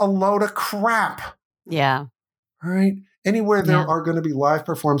that's a load of crap. Yeah. All right. Anywhere there are going to be live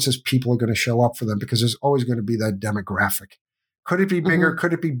performances, people are going to show up for them because there's always going to be that demographic. Could it be bigger?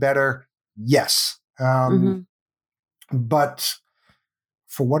 Could it be better? Yes. But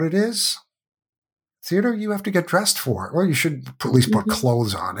for what it is, theater, you have to get dressed for it, or you should at least put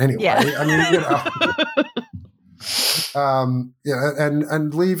clothes on anyway. Yeah. I mean,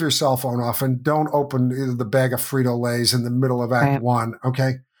 and leave your cell phone off and don't open the bag of Frito-Lays in the middle of Act One.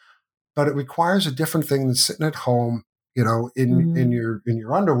 Okay. But it requires a different thing than sitting at home, in your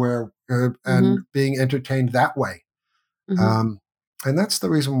underwear and being entertained that way. And that's the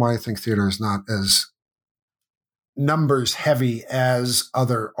reason why I think theater is not as numbers heavy as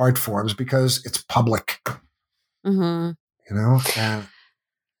other art forms, because it's public. And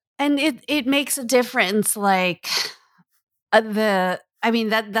it makes a difference. Like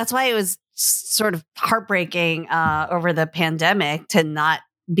that's why it was sort of heartbreaking over the pandemic to not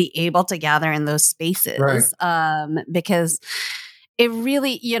be able to gather in those spaces, because it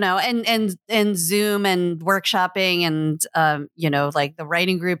really, and Zoom and workshopping and, like the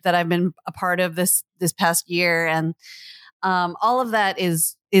writing group that I've been a part of this past year. And all of that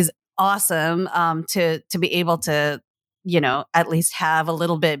is awesome to be able to, at least have a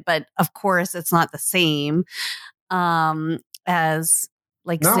little bit. But of course, it's not the same as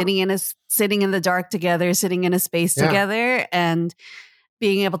like sitting in the dark together, sitting in a space together and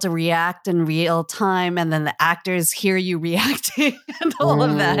being able to react in real time, and then the actors hear you reacting and all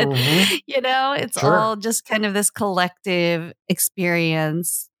of that. It's all just kind of this collective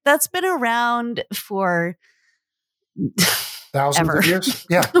experience that's been around for thousands of years.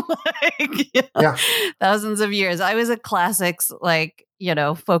 Yeah. Thousands of years. I was a classics,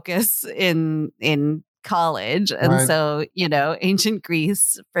 focus in college, and so ancient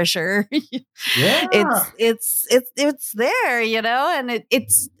Greece for sure. It's there, and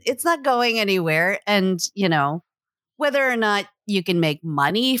it's not going anywhere. And whether or not you can make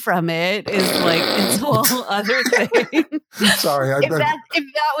money from it is like its whole other thing. Sorry, if that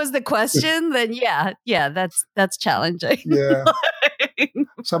was the question, then that's challenging. Yeah.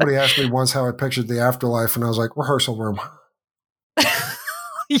 Somebody asked me once how I pictured the afterlife, and I was like, rehearsal room.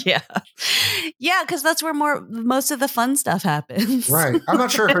 Yeah. Yeah, because that's where most of the fun stuff happens. Right. I'm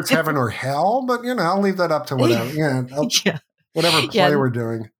not sure if it's heaven or hell, but I'll leave that up to whatever. Yeah. Yeah. Whatever play we're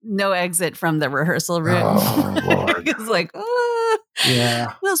doing. No exit from the rehearsal room. Oh, Lord. It's like,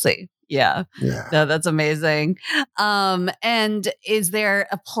 yeah. We'll see. Yeah. Yeah. No, that's amazing. And is there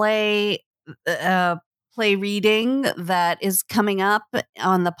a play reading that is coming up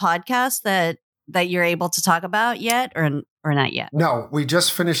on the podcast that you're able to talk about yet or not yet? No, we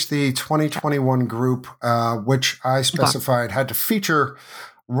just finished the 2021 group, which I specified had to feature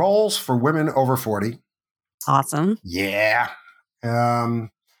roles for women over 40. Awesome. Yeah.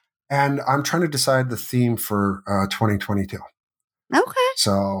 And I'm trying to decide the theme for 2022. Okay.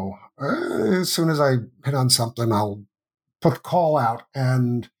 So as soon as I hit on something, I'll put the call out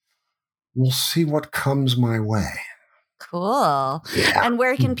and we'll see what comes my way. Cool. Yeah. And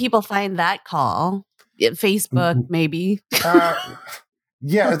where can people find that call? Facebook, maybe?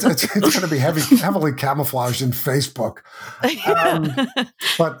 Yeah, it's going to be heavily camouflaged in Facebook.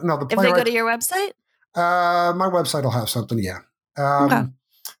 But no, the if they go to your website? My website will have something, yeah. Okay.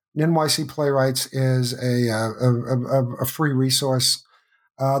 NYC Playwrights is a free resource.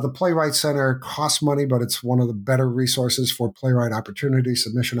 The Playwright Center costs money, but it's one of the better resources for playwright opportunities,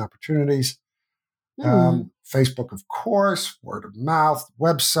 submission opportunities. Facebook, of course, word of mouth,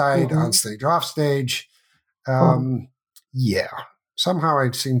 website, on stage, off stage. Yeah. Somehow I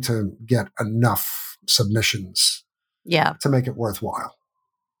seem to get enough submissions to make it worthwhile.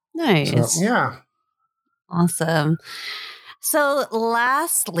 Nice. So, yeah. Awesome. So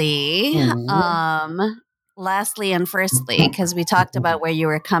lastly and firstly, because we talked about where you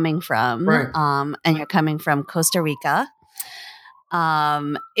were coming from, right. And you're coming from Costa Rica.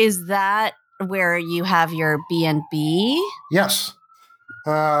 Is that where you have your B&B? Yes.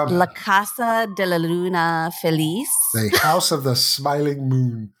 La Casa de la Luna Feliz. The House of the Smiling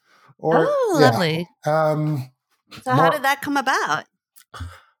Moon. Lovely. So how did that come about?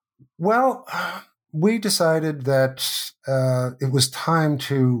 Well, we decided that it was time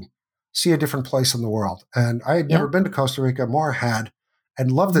to see a different place in the world. And I had never been to Costa Rica. Maura had, and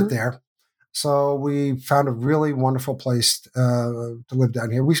loved it there. So we found a really wonderful place to live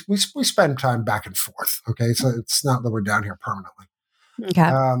down here. We spend time back and forth. Okay, so it's not that we're down here permanently.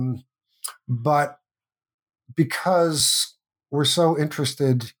 Okay. But because we're so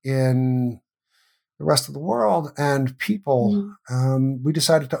interested in the rest of the world and people, we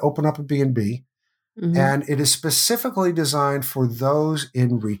decided to open up a B&B. And it is specifically designed for those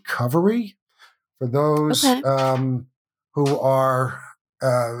in recovery, for those who are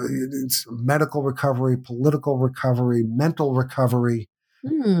medical recovery, political recovery, mental recovery,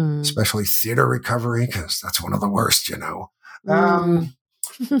 especially theater recovery, because that's one of the worst,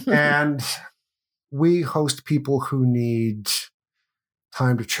 And we host people who need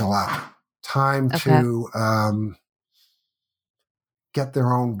time to chill out, time to get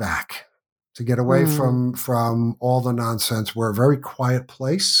their own back, to get away from all the nonsense. We're a very quiet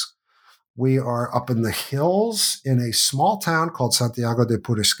place. We are up in the hills in a small town called Santiago de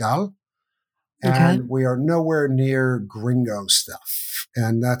Puriscal, and we are nowhere near gringo stuff.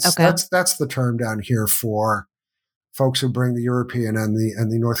 And that's the term down here for folks who bring the European and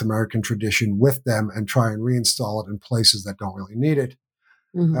the North American tradition with them and try and reinstall it in places that don't really need it,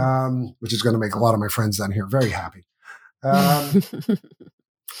 which is going to make a lot of my friends down here very happy.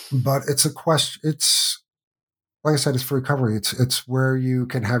 But it's a question. It's, like I said, it's for recovery. It's where you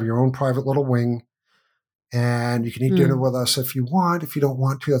can have your own private little wing, and you can eat dinner with us if you want. If you don't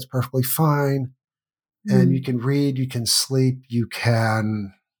want to, that's perfectly fine. And you can read, you can sleep, you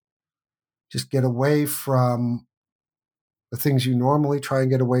can just get away from the things you normally try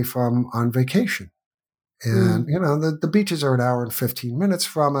and get away from on vacation. And, the beaches are an hour and 15 minutes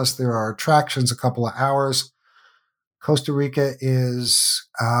from us. There are attractions a couple of hours. Costa Rica is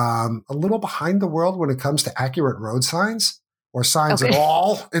a little behind the world when it comes to accurate road signs, or signs at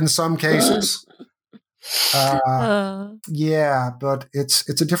all in some cases. Yeah, but it's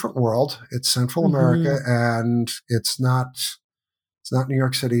a different world. It's Central America, and it's not New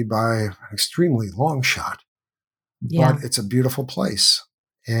York City by an extremely long shot. Yeah. But it's a beautiful place,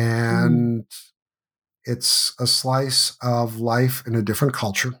 and it's a slice of life in a different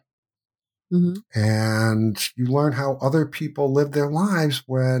culture. And you learn how other people live their lives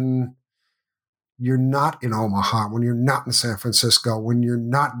when you're not in Omaha, when you're not in San Francisco, when you're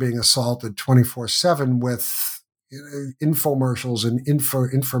not being assaulted 24/7 with infomercials and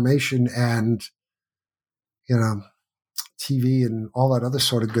information and, TV and all that other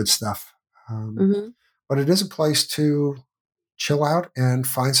sort of good stuff. But it is a place to chill out and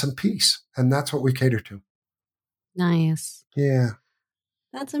find some peace. And that's what we cater to. Nice. Yeah.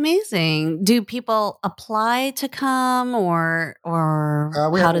 That's amazing. Do people apply to come or We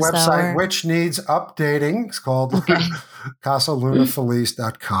how have a does that website work? which needs updating. It's called Okay.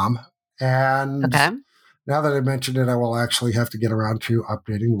 casalunafeliz.com. And Okay. now that I mentioned it, I will actually have to get around to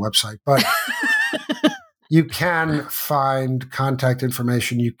updating the website. But you can find contact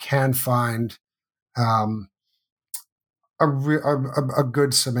information. You can find um, a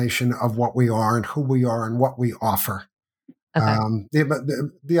good summation of what we are and who we are and what we offer. Okay.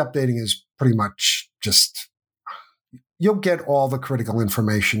 The updating is pretty much just, you'll get all the critical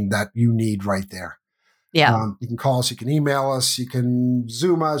information that you need right there. Yeah. You can call us, you can email us, you can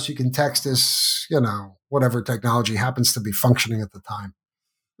Zoom us, you can text us, whatever technology happens to be functioning at the time.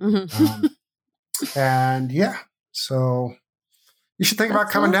 Mhm. Um, and yeah, so you should think about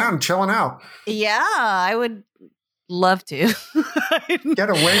That's coming down awesome. and chilling out. Yeah, I would love to. Get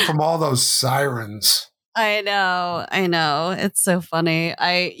away from all those sirens. I know. It's so funny.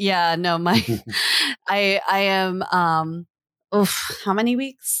 I am how many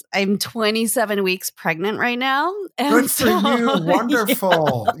weeks? I'm 27 weeks pregnant right now. And Good for so you. yeah.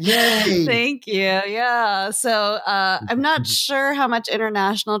 Wonderful. Yay. Thank you. Yeah. So I'm not sure how much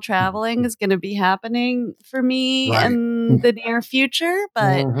international traveling is going to be happening for me Right. in the near future,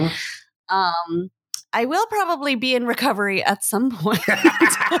 but Mhm. I will probably be in recovery at some point.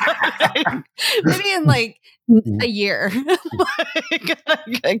 Maybe in like a year.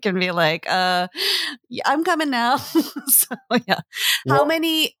 I can be like, yeah, I'm coming now. So yeah. How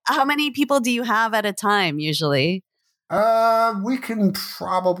Well, many people do you have at a time usually? we can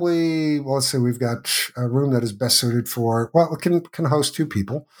probably, well, let's say we've got a room that is best suited for, well, it can host two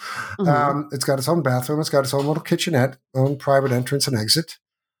people. Mhm. It's got its own bathroom. It's got its own little kitchenette, own private entrance and exit.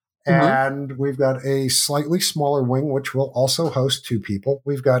 Mhm. And we've got a slightly smaller wing, which will also host two people.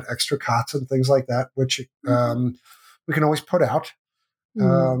 We've got extra cots and things like that, which we can always put out.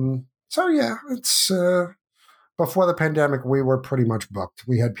 Mhm. So yeah, it's before the pandemic, we were pretty much booked.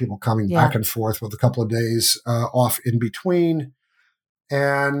 We had people coming Yeah. back and forth with a couple of days off in between,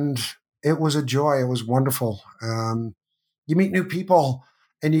 and it was a joy. It was wonderful. You meet new people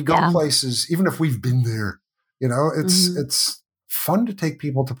and you go Yeah. places, even if we've been there. It's Mhm. it's fun to take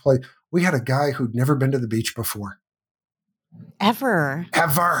people to play. We had a guy who'd never been to the beach before, Ever.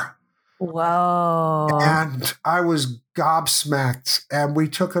 ever. Whoa. And I was gobsmacked. And we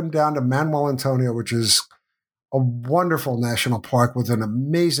took him down to Manuel Antonio, which is a wonderful national park with an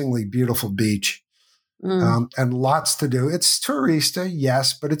amazingly beautiful beach Mm. and lots to do. It's tourista,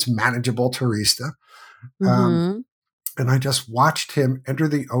 yes, but it's manageable tourista. Um, Mhm. and I just watched him enter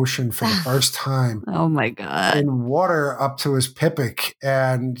the ocean for the first time Oh my god. in water up to his pippic.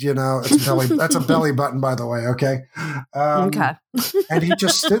 And, that's a belly button, by the way. Okay. Okay. And he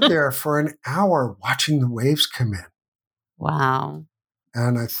just stood there for an hour watching the waves come in. Wow.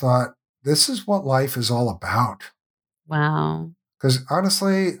 And I thought, this is what life is all about. Wow. Because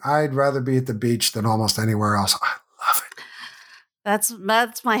honestly, I'd rather be at the beach than almost anywhere else. I love it.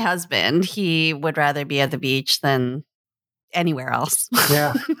 That's my husband. He would rather be at the beach than anywhere else.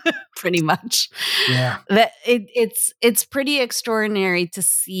 Yeah. Pretty much. Yeah. It's pretty extraordinary to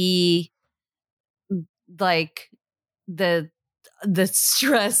see like the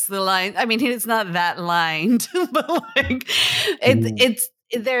stress, the line. I mean, it's not that lined, but like Mm. it's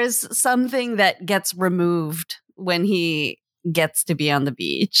there's something that gets removed when he gets to be on the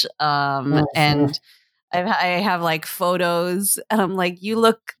beach. Mhm. And I have like photos, and I'm like, you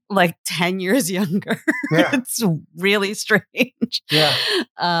look like 10 years younger. Yeah. It's really strange. Yeah.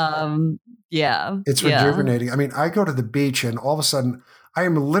 Um, yeah, It's yeah, rejuvenating. I mean, I go to the beach and all of a sudden I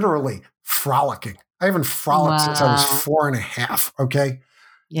am literally frolicking. I haven't frolicked since I was wow, 4.5. Okay.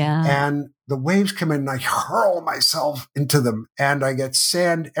 yeah, And the waves come in and I hurl myself into them and I get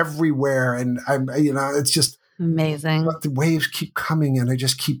sand everywhere. And it's just, amazing. but the waves keep coming and I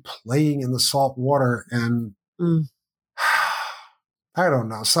just keep playing in the salt water. And Mm. I don't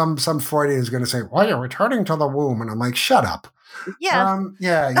know. Some Freudian is going to say, "Well, you're returning to the womb," and I'm like, "Shut up." Yeah,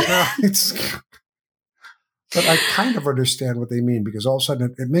 Yeah, it's. But I kind of understand what they mean because all of a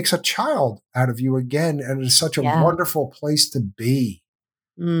sudden it makes a child out of you again, and it's such a yeah. wonderful place to be.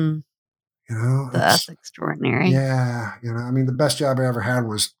 Mm, that's It's extraordinary. yeah. I mean, the best job I ever had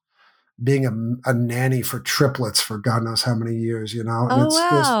was being a nanny for triplets for God knows how many years. And Oh it's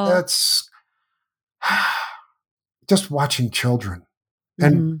just wow. that's just watching children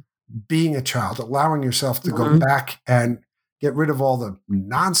and Hmm. being a child, allowing yourself to go Hmm. back and get rid of all the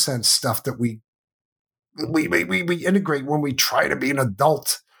nonsense stuff that we integrate when we try to be an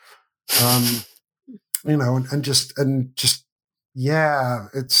adult. And just yeah,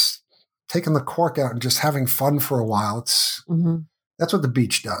 it's taking the cork out and just having fun for a while. Hmm. That's what the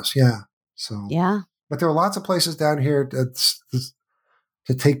beach does. Yeah. So, Yeah. but there are lots of places down here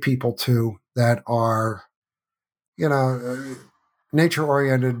to take people to that are, nature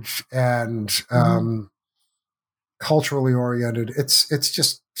oriented and culturally oriented. It's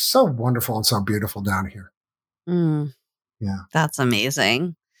just so wonderful and so beautiful down here. Mm. Yeah. That's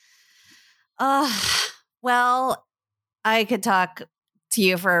amazing. Well, I could talk to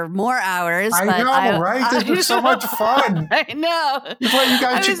you for more hours. I but know, right? This was so much fun. I know. I thought you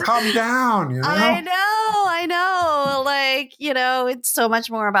guys should calm down, I know. Like, it's so much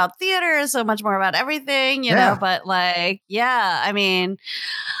more about theater, so much more about everything, you know, but like, yeah, I mean,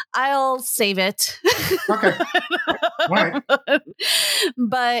 I'll save it. Okay. Right.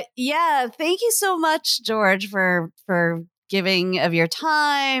 But yeah, thank you so much, George, for giving of your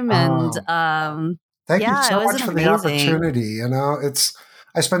time. And thank you so much for the opportunity.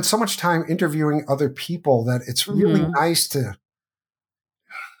 I spent so much time interviewing other people that it's really nice to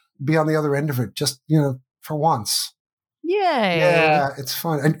be on the other end of it, just, for once. Yay. Yeah, it's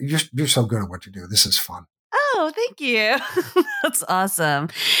fun. And you're so good at what you do. This is fun. Oh, thank you. That's awesome.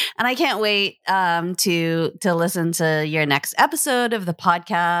 And I can't wait to listen to your next episode of the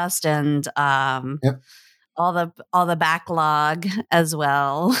podcast and all the backlog as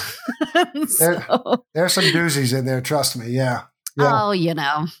well. There's some doozies in there, trust me. Yeah. Oh,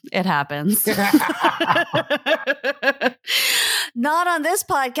 it happens. Not on this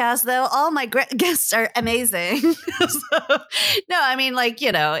podcast, though. All my guests are amazing. No, I mean, like,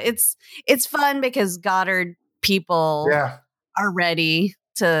 it's fun because Goddard people are ready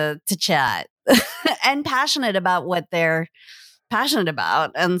to chat and passionate about what they're passionate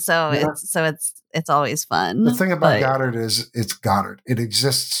about, and so it's always fun. The thing about Goddard is it's Goddard. It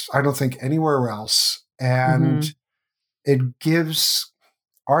exists, I don't think, anywhere else, and it gives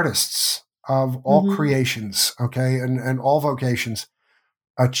artists of all creations, and all vocations,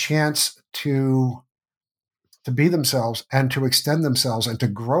 a chance to be themselves and to extend themselves and to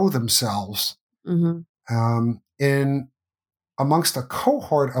grow themselves in amongst a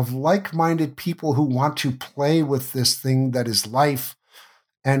cohort of like-minded people who want to play with this thing that is life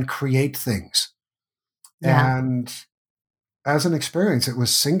and create things. Yeah. And as an experience, it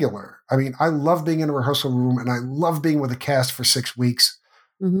was singular. I mean, I love being in a rehearsal room and I love being with a cast for 6 weeks.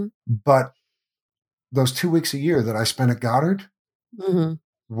 But those 2 weeks a year that I spent at Goddard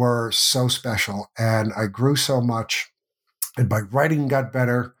were so special. And I grew so much. And my writing got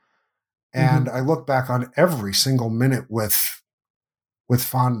better. And I look back on every single minute with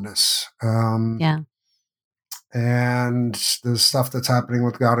fondness. And the stuff that's happening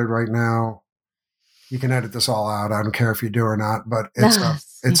with Goddard right now, you can edit this all out. I don't care if you do or not, but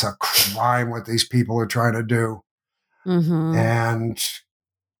it's a crime what these people are trying to do. And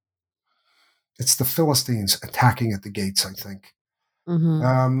it's the Philistines attacking at the gates, I think.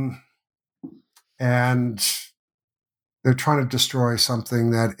 And they're trying to destroy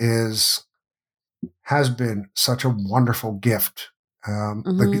something that has been such a wonderful gift.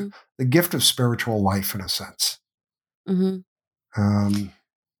 The gift of spiritual life, in a sense.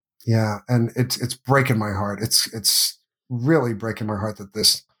 Yeah, and it's breaking my heart. It's really breaking my heart that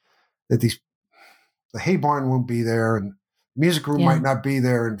the Hay Barn won't be there, and music room might not be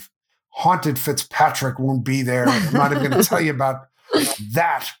there, and Haunted Fitzpatrick won't be there. I'm not even going to tell you about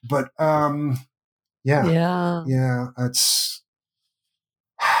that, but it's.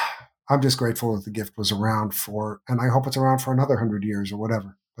 I'm just grateful that the gift was around and I hope it's around for another 100 years or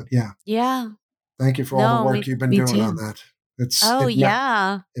whatever. But thank you for all the work you've been doing on that. It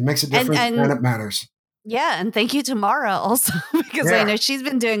makes a difference and it matters. Yeah, and thank you to Mara also, because I know she's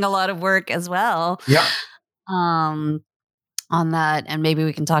been doing a lot of work as well. Yeah. On that, and maybe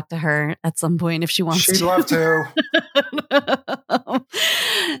we can talk to her at some point if she wants to. She'd love to.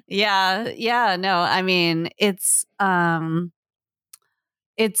 Yeah. No, I mean, it's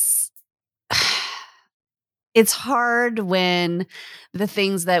hard when the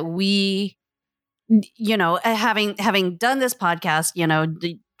things that we, having done this podcast,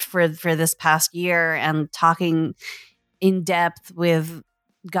 for this past year and talking in depth with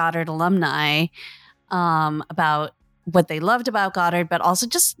Goddard alumni about what they loved about Goddard, but also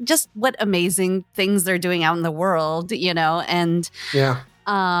just what amazing things they're doing out in the world, and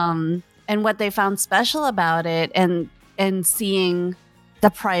what they found special about it, and seeing the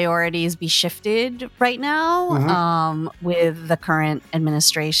priorities be shifted right now with the current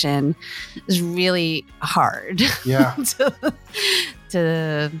administration is really hard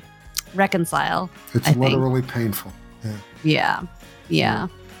to reconcile. It's literally painful. Yeah.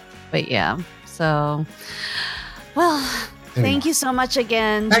 But so, well, Thank you so much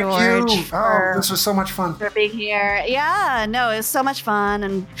again, Thank George. you. Oh, this was so much fun. For being here. Yeah, no, it was so much fun.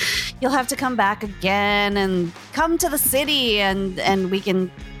 And you'll have to come back again and come to the city and we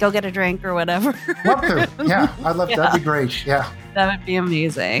can go get a drink or whatever. Love to. Yeah, I'd love That'd be great. Yeah. That would be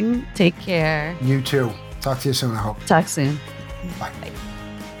amazing. Take care. You too. Talk to you soon, I hope. Talk soon. Bye. Bye.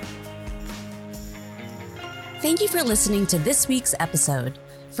 Thank you for listening to this week's episode.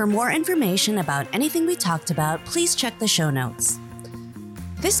 For more information about anything we talked about, please check the show notes.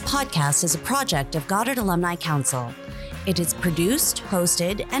 This podcast is a project of Goddard Alumni Council. It is produced,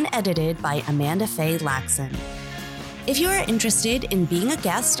 hosted, and edited by Amanda Faye Laxon. If you are interested in being a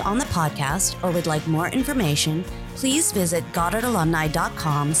guest on the podcast or would like more information, please visit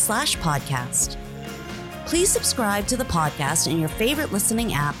goddardalumni.com/podcast. Please subscribe to the podcast in your favorite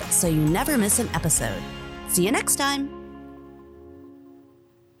listening app so you never miss an episode. See you next time.